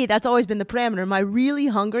for me, that's always been the parameter. Am I really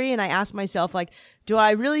hungry? And I ask myself, am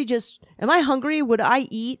I hungry? Would I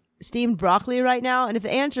eat steamed broccoli right now? And if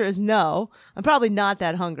the answer is no, I'm probably not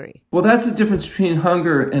that hungry. Well, that's the difference between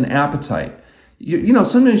hunger and appetite.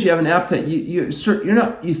 Sometimes you have an appetite. You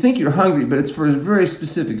think you're hungry, but it's for a very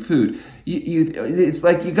specific food. It's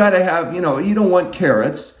like you got to have. You don't want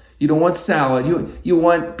carrots. You don't want salad. You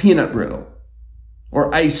want peanut brittle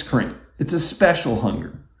or ice cream. It's a special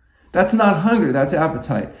hunger. That's not hunger. That's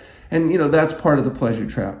appetite. And that's part of the pleasure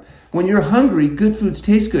trap. When you're hungry, good foods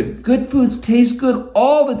taste good. Good foods taste good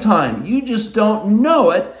all the time. You just don't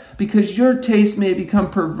know it because your taste may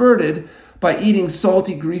become perverted by eating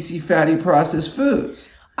salty, greasy, fatty, processed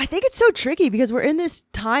foods. I think it's so tricky because we're in this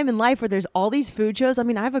time in life where there's all these food shows. I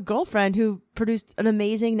mean, I have a girlfriend who produced an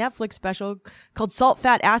amazing Netflix special called Salt,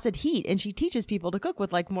 Fat, Acid, Heat, and she teaches people to cook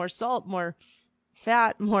with more salt, more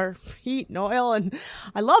fat, more heat and oil. And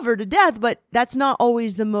I love her to death, but that's not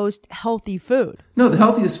always the most healthy food. No, the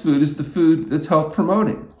healthiest food is the food that's health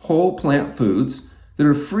promoting. Whole plant foods that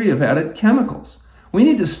are free of added chemicals. We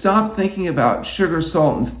need to stop thinking about sugar,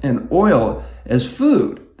 salt, and oil as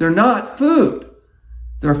food. They're not food.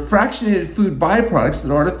 They're fractionated food byproducts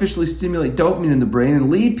that artificially stimulate dopamine in the brain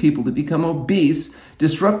and lead people to become obese,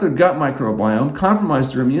 disrupt their gut microbiome,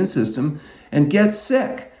 compromise their immune system, and get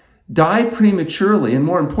sick, die prematurely, and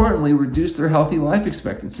more importantly, reduce their healthy life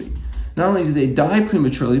expectancy. Not only do they die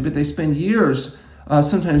prematurely, but they spend years,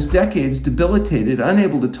 sometimes decades, debilitated,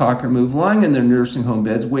 unable to talk or move, lying in their nursing home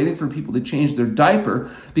beds, waiting for people to change their diaper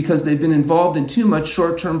because they've been involved in too much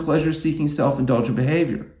short-term pleasure-seeking, self-indulgent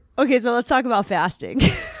behavior. Okay, so let's talk about fasting.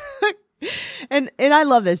 And I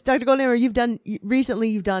love this. Dr. Goldhamer,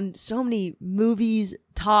 you've done so many movies,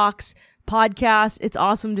 talks, podcasts. It's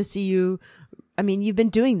awesome to see you. I mean, you've been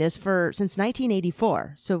doing this since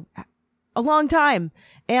 1984, so a long time.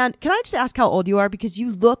 And can I just ask how old you are? Because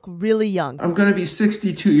you look really young. I'm going to be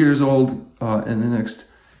 62 years old in the next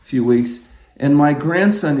few weeks. And my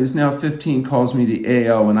grandson, who's now 15, calls me the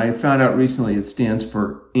AO. And I found out recently it stands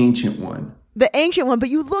for Ancient One. The Ancient One, but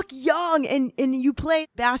you look young and you play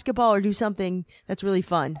basketball or do something that's really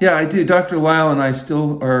fun. Yeah, I do. Dr. Lyle and I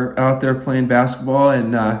still are out there playing basketball.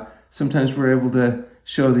 And sometimes we're able to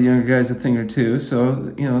show the younger guys a thing or two. So,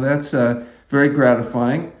 that's very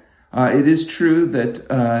gratifying. It is true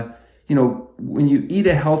that, when you eat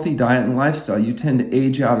a healthy diet and lifestyle, you tend to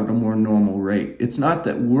age out at a more normal rate. It's not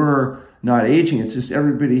that we're not aging. It's just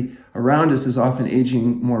everybody around us is often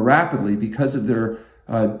aging more rapidly because of their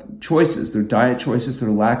choices, their diet choices, their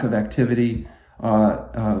lack of activity.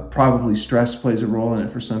 Probably stress plays a role in it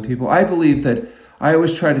for some people. I believe that I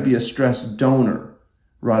always try to be a stress donor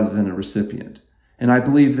rather than a recipient. And I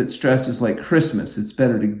believe that stress is like Christmas. It's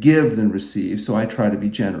better to give than receive, so I try to be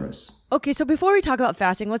generous. Okay, so before we talk about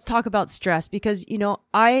fasting, let's talk about stress because,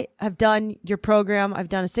 I have done your program. I've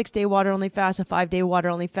done a 6-day water-only fast, a 5-day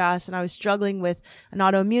water-only fast, and I was struggling with an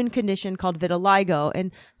autoimmune condition called vitiligo.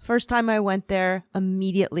 And first time I went there,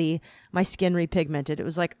 immediately my skin repigmented. It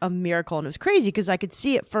was like a miracle, and it was crazy because I could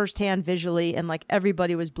see it firsthand visually, and like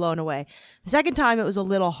everybody was blown away. The second time, it was a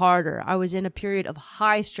little harder. I was in a period of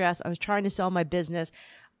high stress. I was trying to sell my business.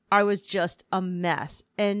 I was just a mess.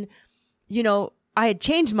 And, I had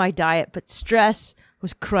changed my diet, but stress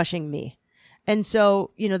was crushing me. And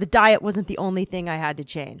so, the diet wasn't the only thing I had to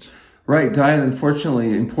change. Right. Diet,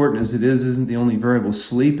 unfortunately, important as it is, isn't the only variable.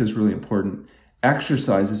 Sleep is really important.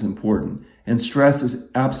 Exercise is important. And stress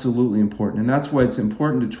is absolutely important. And that's why it's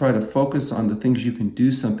important to try to focus on the things you can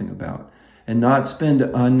do something about and not spend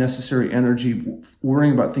unnecessary energy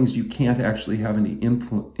worrying about things you can't actually have any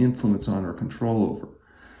influence on or control over.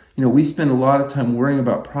 We spend a lot of time worrying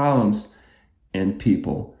about problems and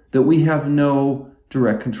people that we have no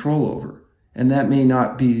direct control over. And that may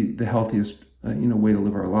not be the healthiest way to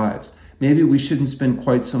live our lives. Maybe we shouldn't spend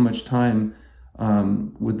quite so much time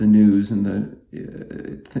with the news and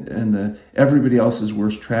the everybody else's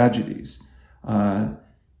worst tragedies. That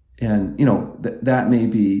may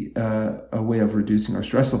be a way of reducing our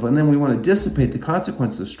stress level. And then we want to dissipate the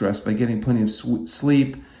consequences of stress by getting plenty of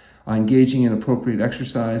sleep, engaging in appropriate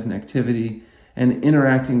exercise and activity, and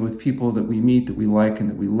interacting with people that we meet, that we like, and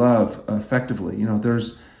that we love effectively.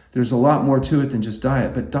 There's a lot more to it than just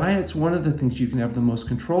diet, but diet's one of the things you can have the most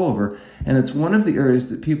control over, and it's one of the areas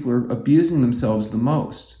that people are abusing themselves the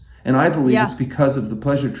most. And I believe it's because of the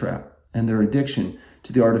pleasure trap and their addiction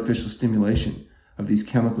to the artificial stimulation of these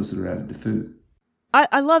chemicals that are added to food.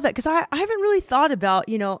 I love that because I haven't really thought about,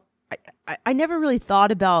 I never really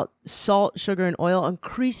thought about salt, sugar, and oil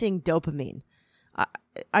increasing dopamine.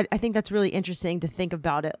 I think that's really interesting to think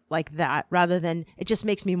about it like that rather than it just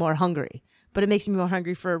makes me more hungry. But it makes me more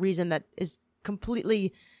hungry for a reason that is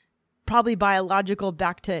completely probably biological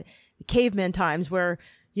back to caveman times where,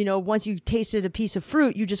 once you tasted a piece of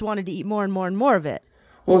fruit, you just wanted to eat more and more and more of it.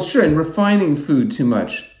 Well, sure. And refining food too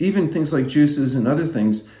much, even things like juices and other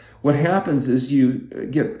things, what happens is you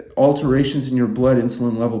get alterations in your blood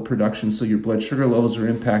insulin level production, so your blood sugar levels are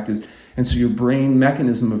impacted, and so your brain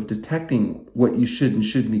mechanism of detecting what you should and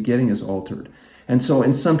shouldn't be getting is altered. And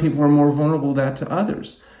some people are more vulnerable to that to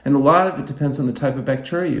others. And a lot of it depends on the type of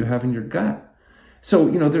bacteria you have in your gut. So,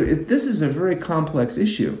 this is a very complex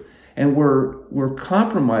issue, and we're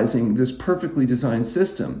compromising this perfectly designed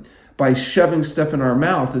system by shoving stuff in our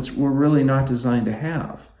mouth that we're really not designed to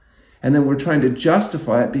have. And then we're trying to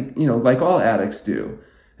justify it, like all addicts do,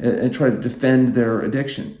 and try to defend their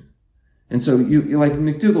addiction. And so like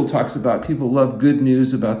McDougall talks about, people love good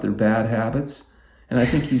news about their bad habits. And I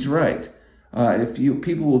think he's right. If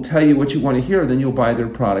people will tell you what you want to hear, then you'll buy their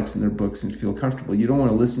products and their books and feel comfortable. You don't want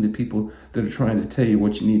to listen to people that are trying to tell you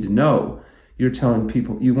what you need to know. You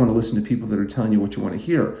want to listen to people that are telling you what you want to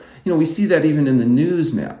hear. We see that even in the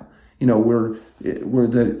news now. We're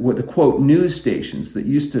the quote news stations that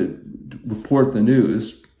used to report the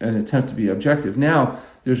news and attempt to be objective. Now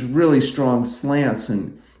there's really strong slants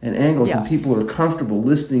and angles, and people are comfortable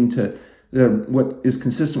listening to what is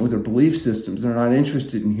consistent with their belief systems. They're not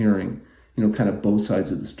interested in hearing, kind of both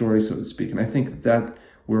sides of the story, so to speak. And I think that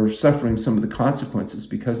we're suffering some of the consequences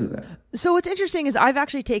because of that. So what's interesting is I've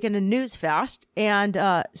actually taken a news fast and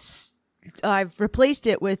I've replaced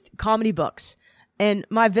it with comedy books. And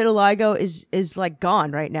my vitiligo is like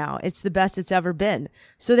gone right now. It's the best it's ever been.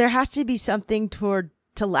 So there has to be something to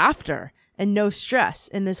laughter and no stress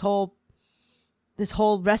in this whole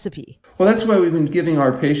recipe. Well, that's why we've been giving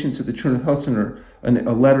our patients at the Trinity Health Center a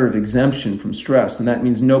letter of exemption from stress, and that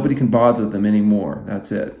means nobody can bother them anymore.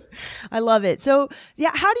 That's it. I love it. So,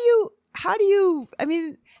 how do you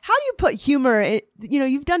put humor?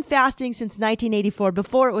 You've done fasting since 1984,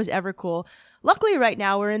 before it was ever cool. Luckily, right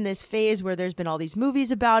now, we're in this phase where there's been all these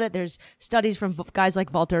movies about it. There's studies from guys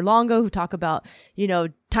like Walter Longo who talk about,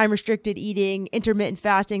 time-restricted eating, intermittent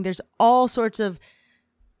fasting. There's all sorts of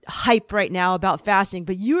hype right now about fasting,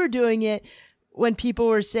 but you were doing it when people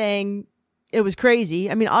were saying it was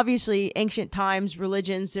crazy. I mean, obviously, ancient times,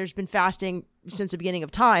 religions, there's been fasting since the beginning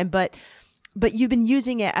of time, but you've been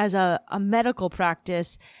using it as a medical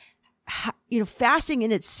practice. Fasting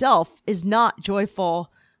in itself is not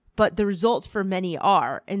joyful, but the results for many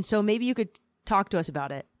are. And so maybe you could talk to us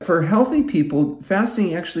about it. For healthy people,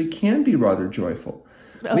 fasting actually can be rather joyful.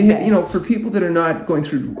 Okay. For people that are not going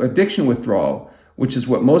through addiction withdrawal, which is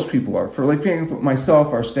what most people are, for example,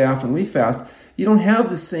 myself, our staff, when we fast, you don't have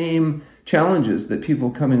the same challenges that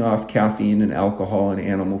people coming off caffeine and alcohol and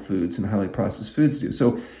animal foods and highly processed foods do.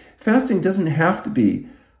 So fasting doesn't have to be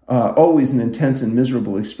always an intense and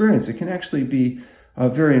miserable experience. It can actually be a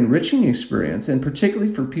very enriching experience, and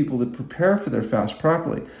particularly for people that prepare for their fast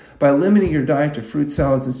properly. By limiting your diet to fruit,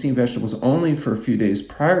 salads, and steamed vegetables only for a few days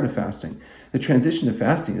prior to fasting, the transition to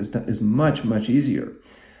fasting is much, much easier.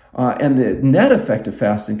 And the net effect of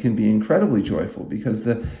fasting can be incredibly joyful, because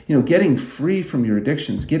getting free from your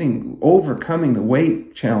addictions, overcoming the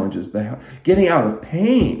weight challenges, getting out of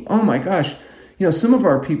pain. Oh my gosh, some of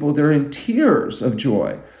our people, they're in tears of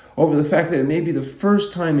joy over the fact that it may be the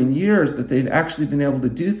first time in years that they've actually been able to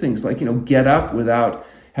do things like, get up without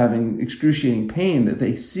having excruciating pain, that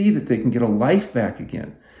they see that they can get a life back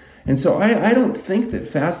again. And so I don't think that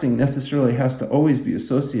fasting necessarily has to always be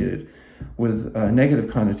associated with negative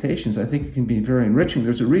connotations. I think it can be very enriching.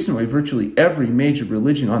 There's a reason why virtually every major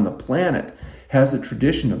religion on the planet has a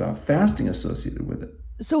tradition about fasting associated with it.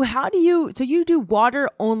 So you do water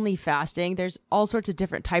only fasting. There's all sorts of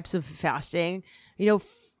different types of fasting.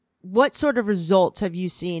 What sort of results have you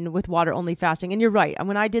seen with water only fasting? And you're right.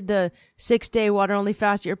 When I did the 6-day water only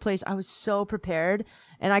fast at your place, I was so prepared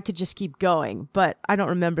and I could just keep going, but I don't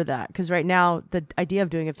remember that because right now the idea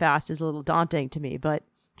of doing a fast is a little daunting to me, but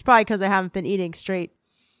it's probably because I haven't been eating straight.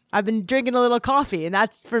 I've been drinking a little coffee, and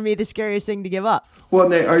that's, for me, the scariest thing to give up. Well,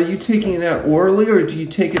 now, are you taking that orally, or do you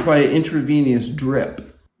take it by an intravenous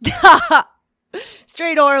drip?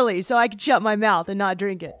 Straight orally, so I could shut my mouth and not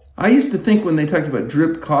drink it. I used to think when they talked about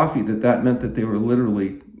drip coffee that meant that they were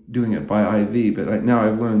literally doing it by IV, but now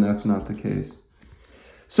I've learned that's not the case.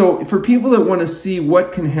 So for people that want to see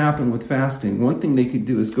what can happen with fasting, one thing they could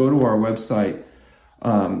do is go to our website,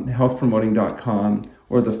 healthpromoting.com,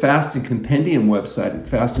 or the Fasting Compendium website at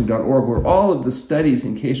fasting.org, where all of the studies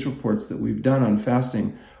and case reports that we've done on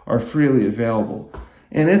fasting are freely available.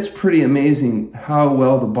 And it's pretty amazing how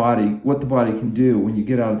well what the body can do when you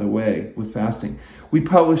get out of the way with fasting. We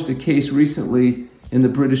published a case recently in the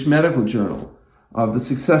British Medical Journal of the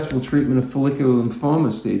successful treatment of follicular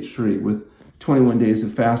lymphoma stage 3 with 21 days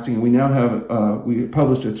of fasting. And we now have, we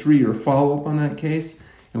published a 3-year follow-up on that case,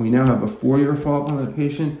 and we now have a 4-year follow-up on that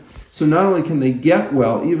patient. So not only can they get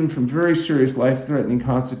well, even from very serious life-threatening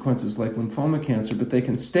consequences like lymphoma cancer, but they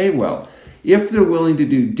can stay well if they're willing to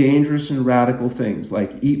do dangerous and radical things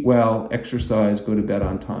like eat well, exercise, go to bed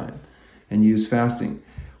on time, and use fasting.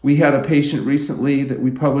 We had a patient recently that we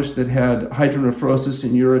published that had hydronephrosis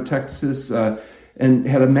and urotectasis and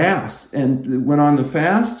had a mass and went on the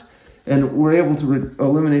fast and were able to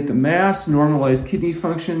eliminate the mass, normalize kidney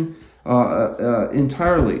function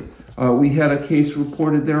entirely. We had a case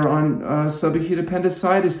reported there on subacute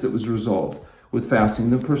appendicitis that was resolved with fasting.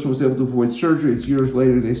 The person was able to avoid surgery. It's years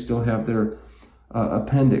later, they still have their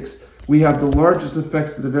appendix. We have the largest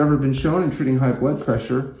effects that have ever been shown in treating high blood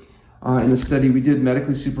pressure. In the study we did,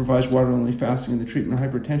 medically supervised water-only fasting in the treatment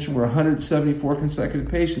of hypertension, where 174 consecutive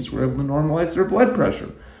patients were able to normalize their blood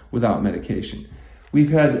pressure without medication. We've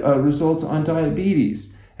had results on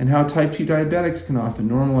diabetes and how type 2 diabetics can often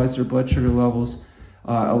normalize their blood sugar levels,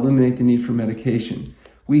 eliminate the need for medication.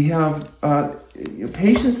 We have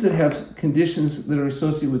patients that have conditions that are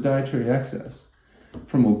associated with dietary excess,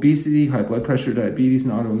 from obesity, high blood pressure, diabetes,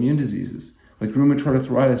 and autoimmune diseases, like rheumatoid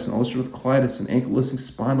arthritis and ulcerative colitis and ankylosing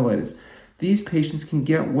spondylitis. These patients can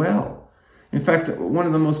get well. In fact, one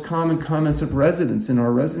of the most common comments of residents in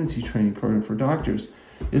our residency training program for doctors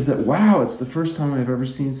is that, wow, it's the first time I've ever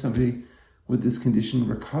seen somebody with this condition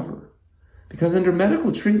recover. Because under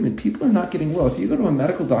medical treatment, people are not getting well. If you go to a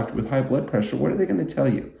medical doctor with high blood pressure, what are they going to tell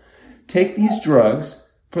you? Take these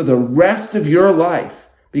drugs for the rest of your life,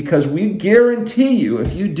 because we guarantee you,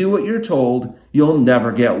 if you do what you're told, you'll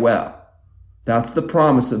never get well. That's the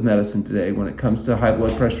promise of medicine today when it comes to high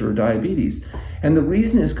blood pressure or diabetes. And the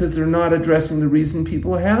reason is because they're not addressing the reason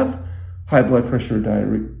people have high blood pressure or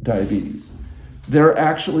diabetes. They're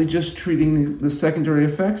actually just treating the secondary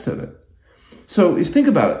effects of it. So if you think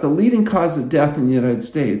about it, the leading cause of death in the United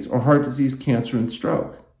States are heart disease, cancer, and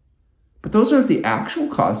stroke. But those aren't the actual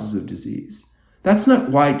causes of disease. That's not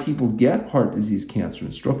why people get heart disease, cancer,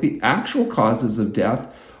 and stroke. The actual causes of death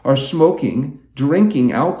are smoking,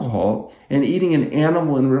 drinking alcohol, and eating an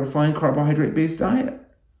animal and refined carbohydrate-based diet.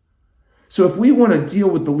 So if we want to deal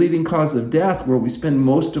with the leading cause of death, where we spend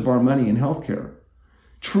most of our money in healthcare,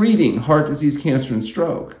 treating heart disease, cancer, and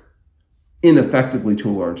stroke, ineffectively to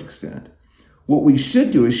a large extent, what we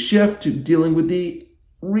should do is shift to dealing with the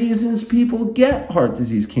reasons people get heart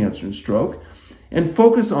disease, cancer, and stroke, and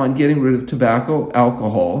focus on getting rid of tobacco,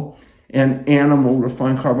 alcohol, and animal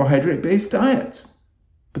refined carbohydrate-based diets.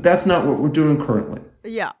 But that's not what we're doing currently.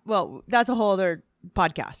 Yeah, well, that's a whole other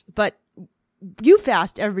podcast. But you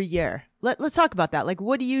fast every year. Let's talk about that. Like,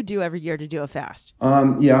 what do you do every year to do a fast?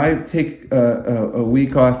 I take a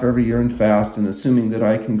week off every year and fast, and assuming that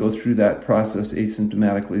I can go through that process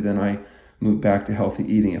asymptomatically, then I move back to healthy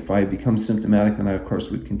eating. If I become symptomatic, then I, of course,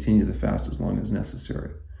 would continue the fast as long as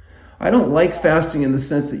necessary. I don't like fasting in the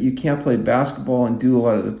sense that you can't play basketball and do a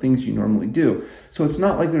lot of the things you normally do. So it's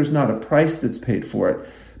not like there's not a price that's paid for it.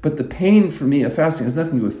 But the pain for me of fasting has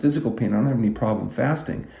nothing to do with physical pain. I don't have any problem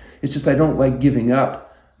fasting. It's just I don't like giving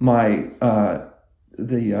up my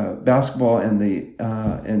the basketball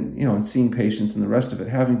and seeing patients and the rest of it.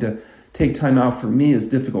 Having to take time out for me is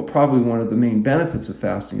difficult. Probably one of the main benefits of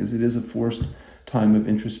fasting is it is a forced time of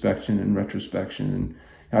introspection and retrospection, and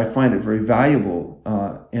I find it very valuable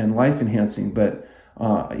and life enhancing. But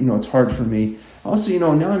it's hard for me. Also,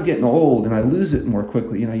 now I'm getting old and I lose it more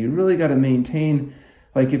quickly. You really got to maintain.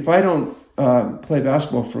 Like if I don't play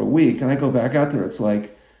basketball for a week and I go back out there, it's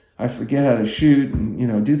like I forget how to shoot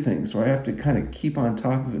and, do things. So I have to kind of keep on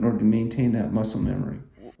top of it in order to maintain that muscle memory.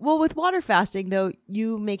 Well, with water fasting, though,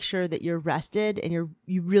 you make sure that you're rested and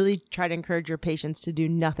you really try to encourage your patients to do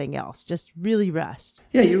nothing else. Just really rest.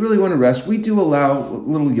 Yeah, you really want to rest. We do allow a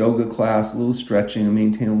little yoga class, a little stretching, and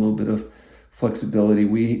maintain a little bit of flexibility.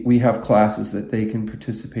 We have classes that they can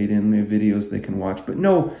participate in. We have videos they can watch, but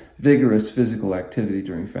no vigorous physical activity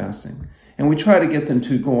during fasting. And we try to get them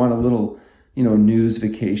to go on a little news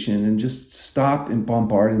vacation and just stop and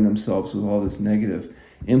bombarding themselves with all this negative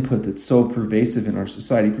input that's so pervasive in our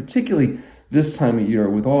society, particularly this time of year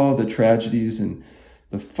with all the tragedies and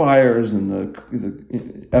the fires and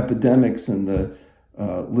the epidemics and the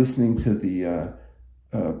listening to the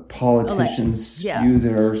politicians spew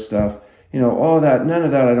their stuff. All that, none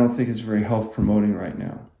of that I don't think is very health promoting right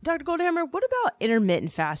now. Dr. Goldhamer, what about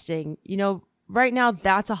intermittent fasting? Right now,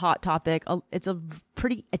 that's a hot topic. It's a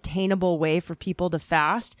pretty attainable way for people to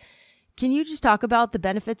fast. Can you just talk about the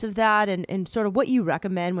benefits of that and sort of what you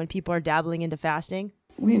recommend when people are dabbling into fasting?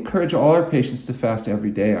 We encourage all our patients to fast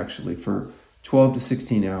every day, actually, for 12 to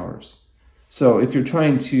 16 hours. So if you're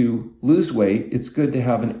trying to lose weight, it's good to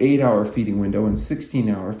have an 8-hour feeding window and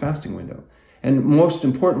 16-hour fasting window. And most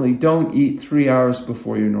importantly, don't eat 3 hours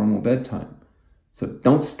before your normal bedtime. So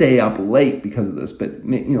don't stay up late because of this, but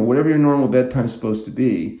whatever your normal bedtime is supposed to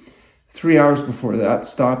be, 3 hours before that,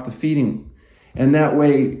 stop the feeding. And that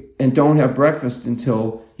way, and don't have breakfast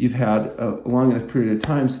until you've had a long enough period of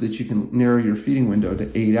time so that you can narrow your feeding window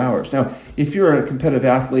to 8 hours. Now, if you're a competitive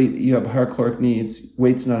athlete, you have higher caloric needs,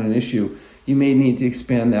 weight's not an issue, you may need to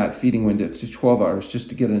expand that feeding window to 12 hours just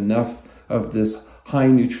to get enough of this high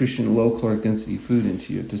nutrition, low caloric density food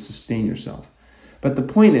into you to sustain yourself. But the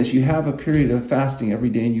point is you have a period of fasting every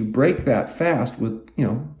day and you break that fast with,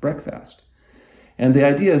 breakfast. And the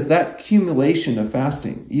idea is that accumulation of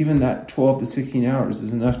fasting, even that 12 to 16 hours,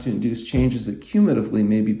 is enough to induce changes that cumulatively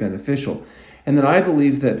may be beneficial. And then I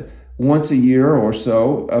believe that once a year or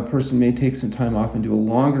so, a person may take some time off and do a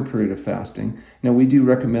longer period of fasting. Now, we do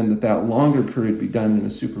recommend that longer period be done in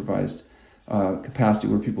a supervised capacity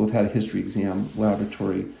where people have had a history exam,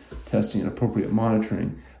 laboratory testing, and appropriate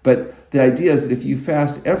monitoring. But the idea is that if you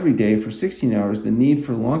fast every day for 16 hours, the need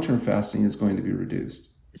for long-term fasting is going to be reduced.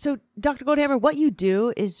 So, Dr. Goldhamer, what you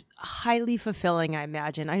do is highly fulfilling, I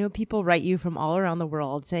imagine. I know people write you from all around the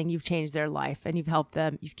world saying you've changed their life and you've helped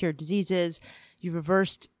them, you've cured diseases, you've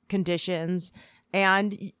reversed conditions,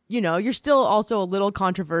 and, you're still also a little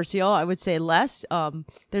controversial. I would say less.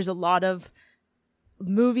 There's a lot of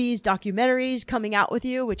movies, documentaries coming out with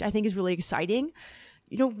you, which I think is really exciting.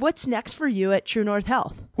 What's next for you at True North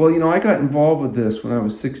Health? Well, I got involved with this when I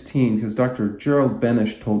was 16 because Dr. Gerald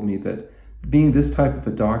Benish told me that being this type of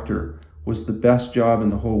a doctor was the best job in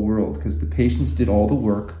the whole world because the patients did all the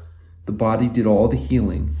work, the body did all the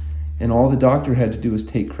healing, and all the doctor had to do was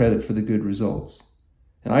take credit for the good results.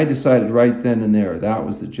 And I decided right then and there that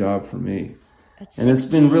was the job for me. And it's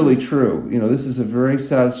been really true. This is a very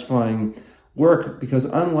satisfying work because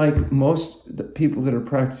unlike most people that are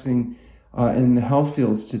practicing in the health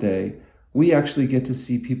fields today, we actually get to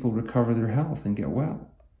see people recover their health and get well.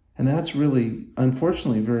 And that's really,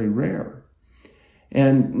 unfortunately, very rare.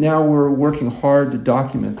 And now we're working hard to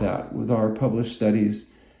document that with our published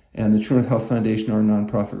studies and the True North Health Foundation, our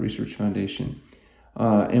nonprofit research foundation.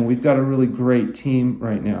 And we've got a really great team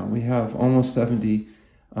right now. We have almost 70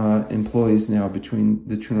 employees now between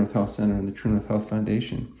the True North Health Center and the True North Health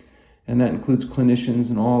Foundation. And that includes clinicians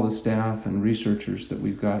and all the staff and researchers that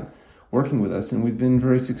we've got working with us. And we've been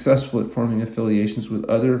very successful at forming affiliations with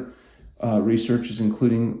other researchers,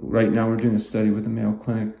 including right now we're doing a study with the Mayo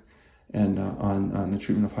Clinic and on the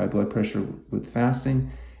treatment of high blood pressure with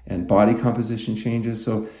fasting and body composition changes.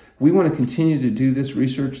 So we want to continue to do this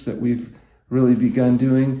research that we've really begun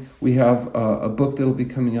doing. We have a book that'll be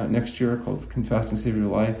coming out next year called Can Fasting Save Your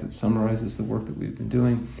Life that summarizes the work that we've been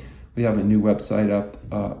doing. We have a new website up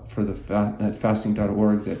at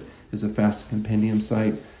fasting.org that is a fasting compendium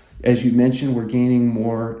site. As you mentioned, we're gaining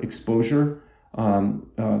more exposure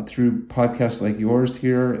through podcasts like yours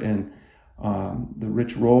here, and the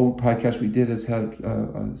Rich Roll podcast we did has had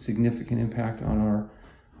a significant impact on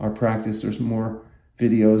our practice. There's more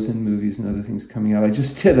videos and movies and other things coming out. I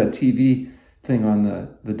just did a TV thing on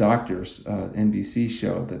the doctor's NBC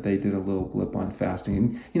show that they did a little blip on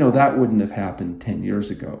fasting. And, that wouldn't have happened 10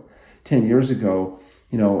 years ago. 10 years ago,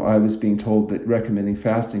 I was being told that recommending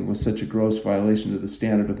fasting was such a gross violation of the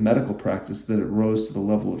standard of medical practice that it rose to the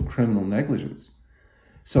level of criminal negligence.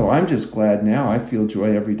 So I'm just glad now I feel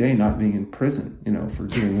joy every day not being in prison, for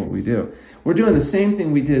doing what we do. We're doing the same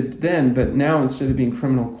thing we did then, but now instead of being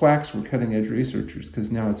criminal quacks, we're cutting edge researchers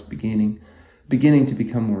because now it's beginning to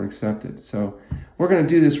become more accepted. So we're going to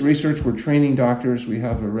do this research. We're training doctors. We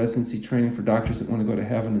have a residency training for doctors that want to go to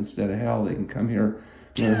heaven instead of hell. They can come here,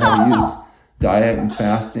 learn how to use diet and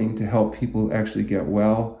fasting to help people actually get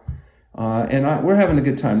well. We're having a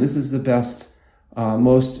good time. This is the best,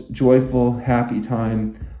 most joyful, happy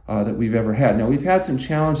time that we've ever had. Now, we've had some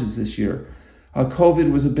challenges this year.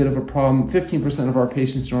 COVID was a bit of a problem. 15% of our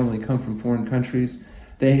patients normally come from foreign countries.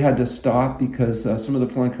 They had to stop because some of the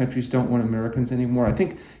foreign countries don't want Americans anymore. I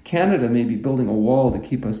think Canada may be building a wall to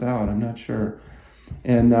keep us out. I'm not sure.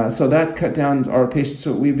 And so that cut down our patients.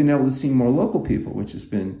 So we've been able to see more local people, which has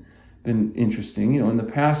been interesting. In the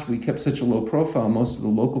past, we kept such a low profile. Most of the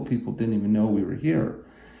local people didn't even know we were here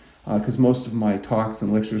because most of my talks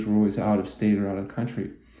and lectures were always out of state or out of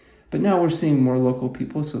country. But now we're seeing more local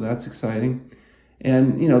people, so that's exciting.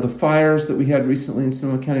 And, the fires that we had recently in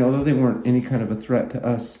Sonoma County, although they weren't any kind of a threat to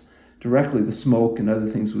us directly, the smoke and other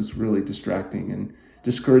things was really distracting and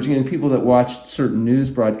discouraging. And people that watched certain news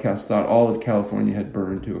broadcasts thought all of California had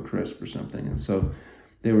burned to a crisp or something. And so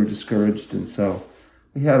they were discouraged. And so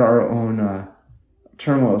we had our own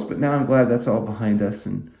turmoils. But now I'm glad that's all behind us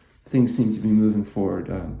and things seem to be moving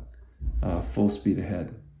forward full speed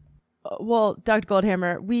ahead. Well, Dr.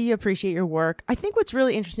 Goldhamer, we appreciate your work. I think what's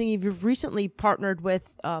really interesting, you've recently partnered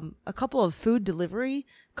with a couple of food delivery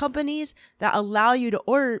companies that allow you to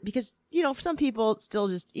order, because, for some people, it's still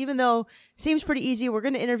just, even though it seems pretty easy, we're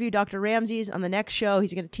going to interview Dr. Ramses on the next show.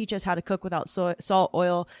 He's going to teach us how to cook without salt,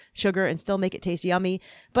 oil, sugar, and still make it taste yummy.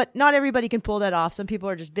 But not everybody can pull that off. Some people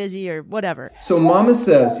are just busy or whatever. So Mama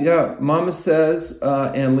Says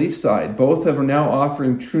and Leafside both are now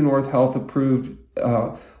offering True North Health approved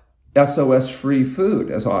SOS-Free food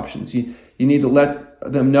as options. You need to let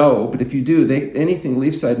them know, but if you do, anything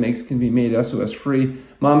Leafside makes can be made SOS-Free.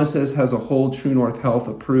 Mama Says has a whole True North Health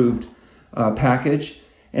approved package,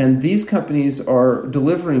 and these companies are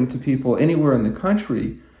delivering to people anywhere in the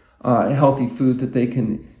country healthy food that they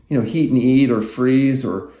can heat and eat or freeze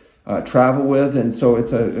or travel with, and so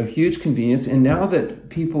it's a huge convenience. And now that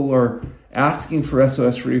people are asking for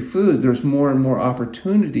SOS-Free food, there's more and more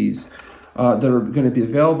opportunities that are going to be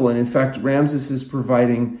available. And in fact, Ramses is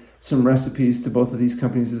providing some recipes to both of these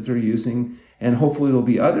companies that they're using, and hopefully there'll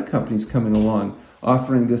be other companies coming along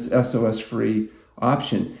offering this SOS-Free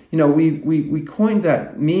option. We coined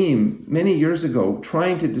that meme many years ago,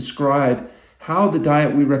 trying to describe how the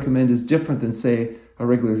diet we recommend is different than, say, a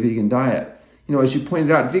regular vegan diet. As you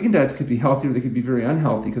pointed out, vegan diets could be healthier, they could be very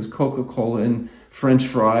unhealthy, because Coca-Cola and French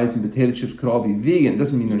fries and potato chips could all be vegan. It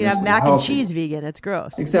doesn't mean they're necessarily healthy. You can have mac and cheese vegan, it's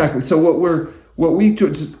gross. Exactly. So what we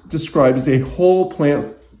describe is a whole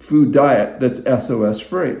plant food diet that's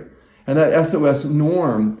SOS-free. And that SOS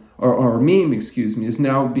norm, or meme, is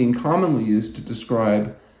now being commonly used to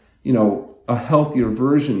describe, a healthier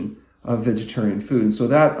version of vegetarian food. And so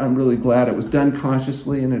that, I'm really glad it was done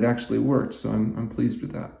consciously and it actually worked. So I'm pleased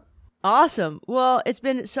with that. Awesome. Well, it's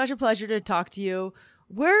been such a pleasure to talk to you.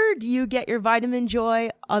 Where do you get your vitamin joy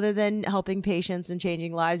other than helping patients and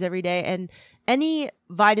changing lives every day? And any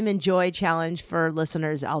vitamin joy challenge for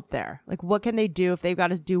listeners out there? Like, what can they do if they've got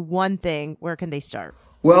to do one thing? Where can they start?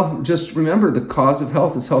 Well, just remember the cause of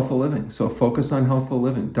health is healthful living. So focus on healthful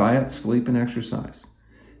living, diet, sleep, and exercise.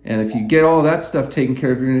 And if you get all that stuff taken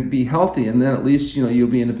care of, you're going to be healthy. And then at least, you'll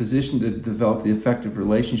be in a position to develop the effective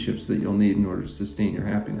relationships that you'll need in order to sustain your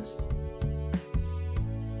happiness.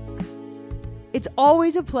 It's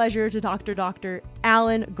always a pleasure to talk to Dr.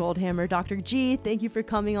 Alan Goldhamer. Dr. G, thank you for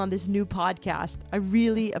coming on this new podcast. I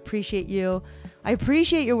really appreciate you. I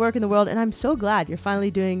appreciate your work in the world, and I'm so glad you're finally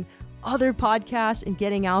doing other podcasts and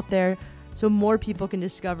getting out there so more people can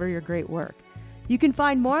discover your great work. You can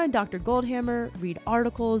find more on Dr. Goldhamer, read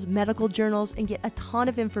articles, medical journals, and get a ton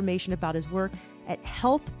of information about his work at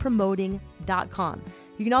healthpromoting.org. truenorthealth.com.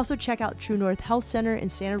 You can also check out True North Health Center in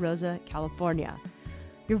Santa Rosa, California.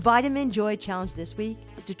 Your Vitamin Joy challenge this week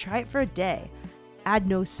is to try it for a day. Add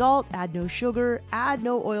no salt, add no sugar, add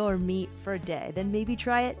no oil or meat for a day. Then maybe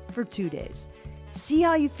try it for 2 days. See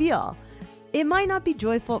how you feel. It might not be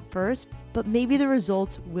joyful at first, but maybe the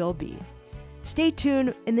results will be. Stay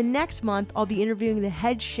tuned. In the next month, I'll be interviewing the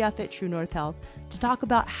head chef at True North Health to talk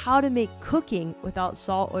about how to make cooking without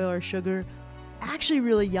salt, oil, or sugar actually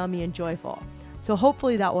really yummy and joyful. So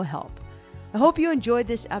hopefully that will help. I hope you enjoyed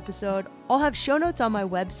this episode. I'll have show notes on my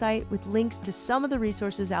website with links to some of the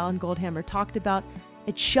resources Alan Goldhamer talked about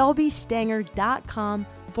at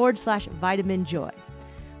shelbystanger.com/vitamin joy.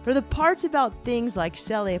 For the parts about things like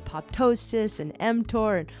cell apoptosis and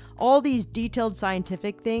mTOR and all these detailed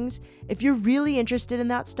scientific things, if you're really interested in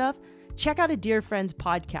that stuff, check out a dear friend's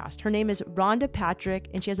podcast. Her name is Rhonda Patrick,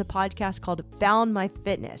 and she has a podcast called Found My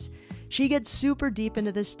Fitness. She gets super deep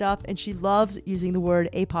into this stuff, and she loves using the word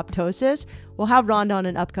apoptosis. We'll have Rhonda on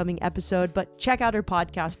an upcoming episode, but check out her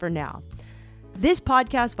podcast for now. This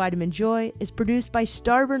podcast, Vitamin Joy, is produced by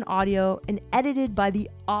Starburn Audio and edited by the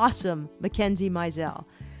awesome Mackenzie Mizell.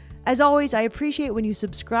 As always, I appreciate when you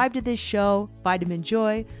subscribe to this show, Vitamin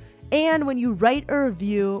Joy, and when you write a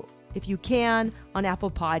review, if you can, on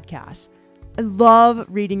Apple Podcasts. I love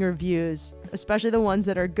reading reviews, especially the ones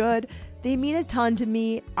that are good. They mean a ton to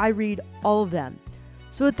me. I read all of them.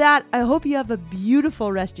 So with that, I hope you have a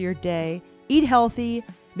beautiful rest of your day. Eat healthy,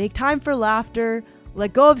 make time for laughter,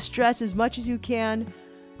 let go of stress as much as you can,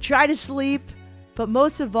 try to sleep, but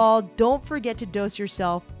most of all, don't forget to dose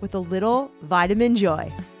yourself with a little Vitamin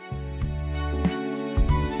Joy.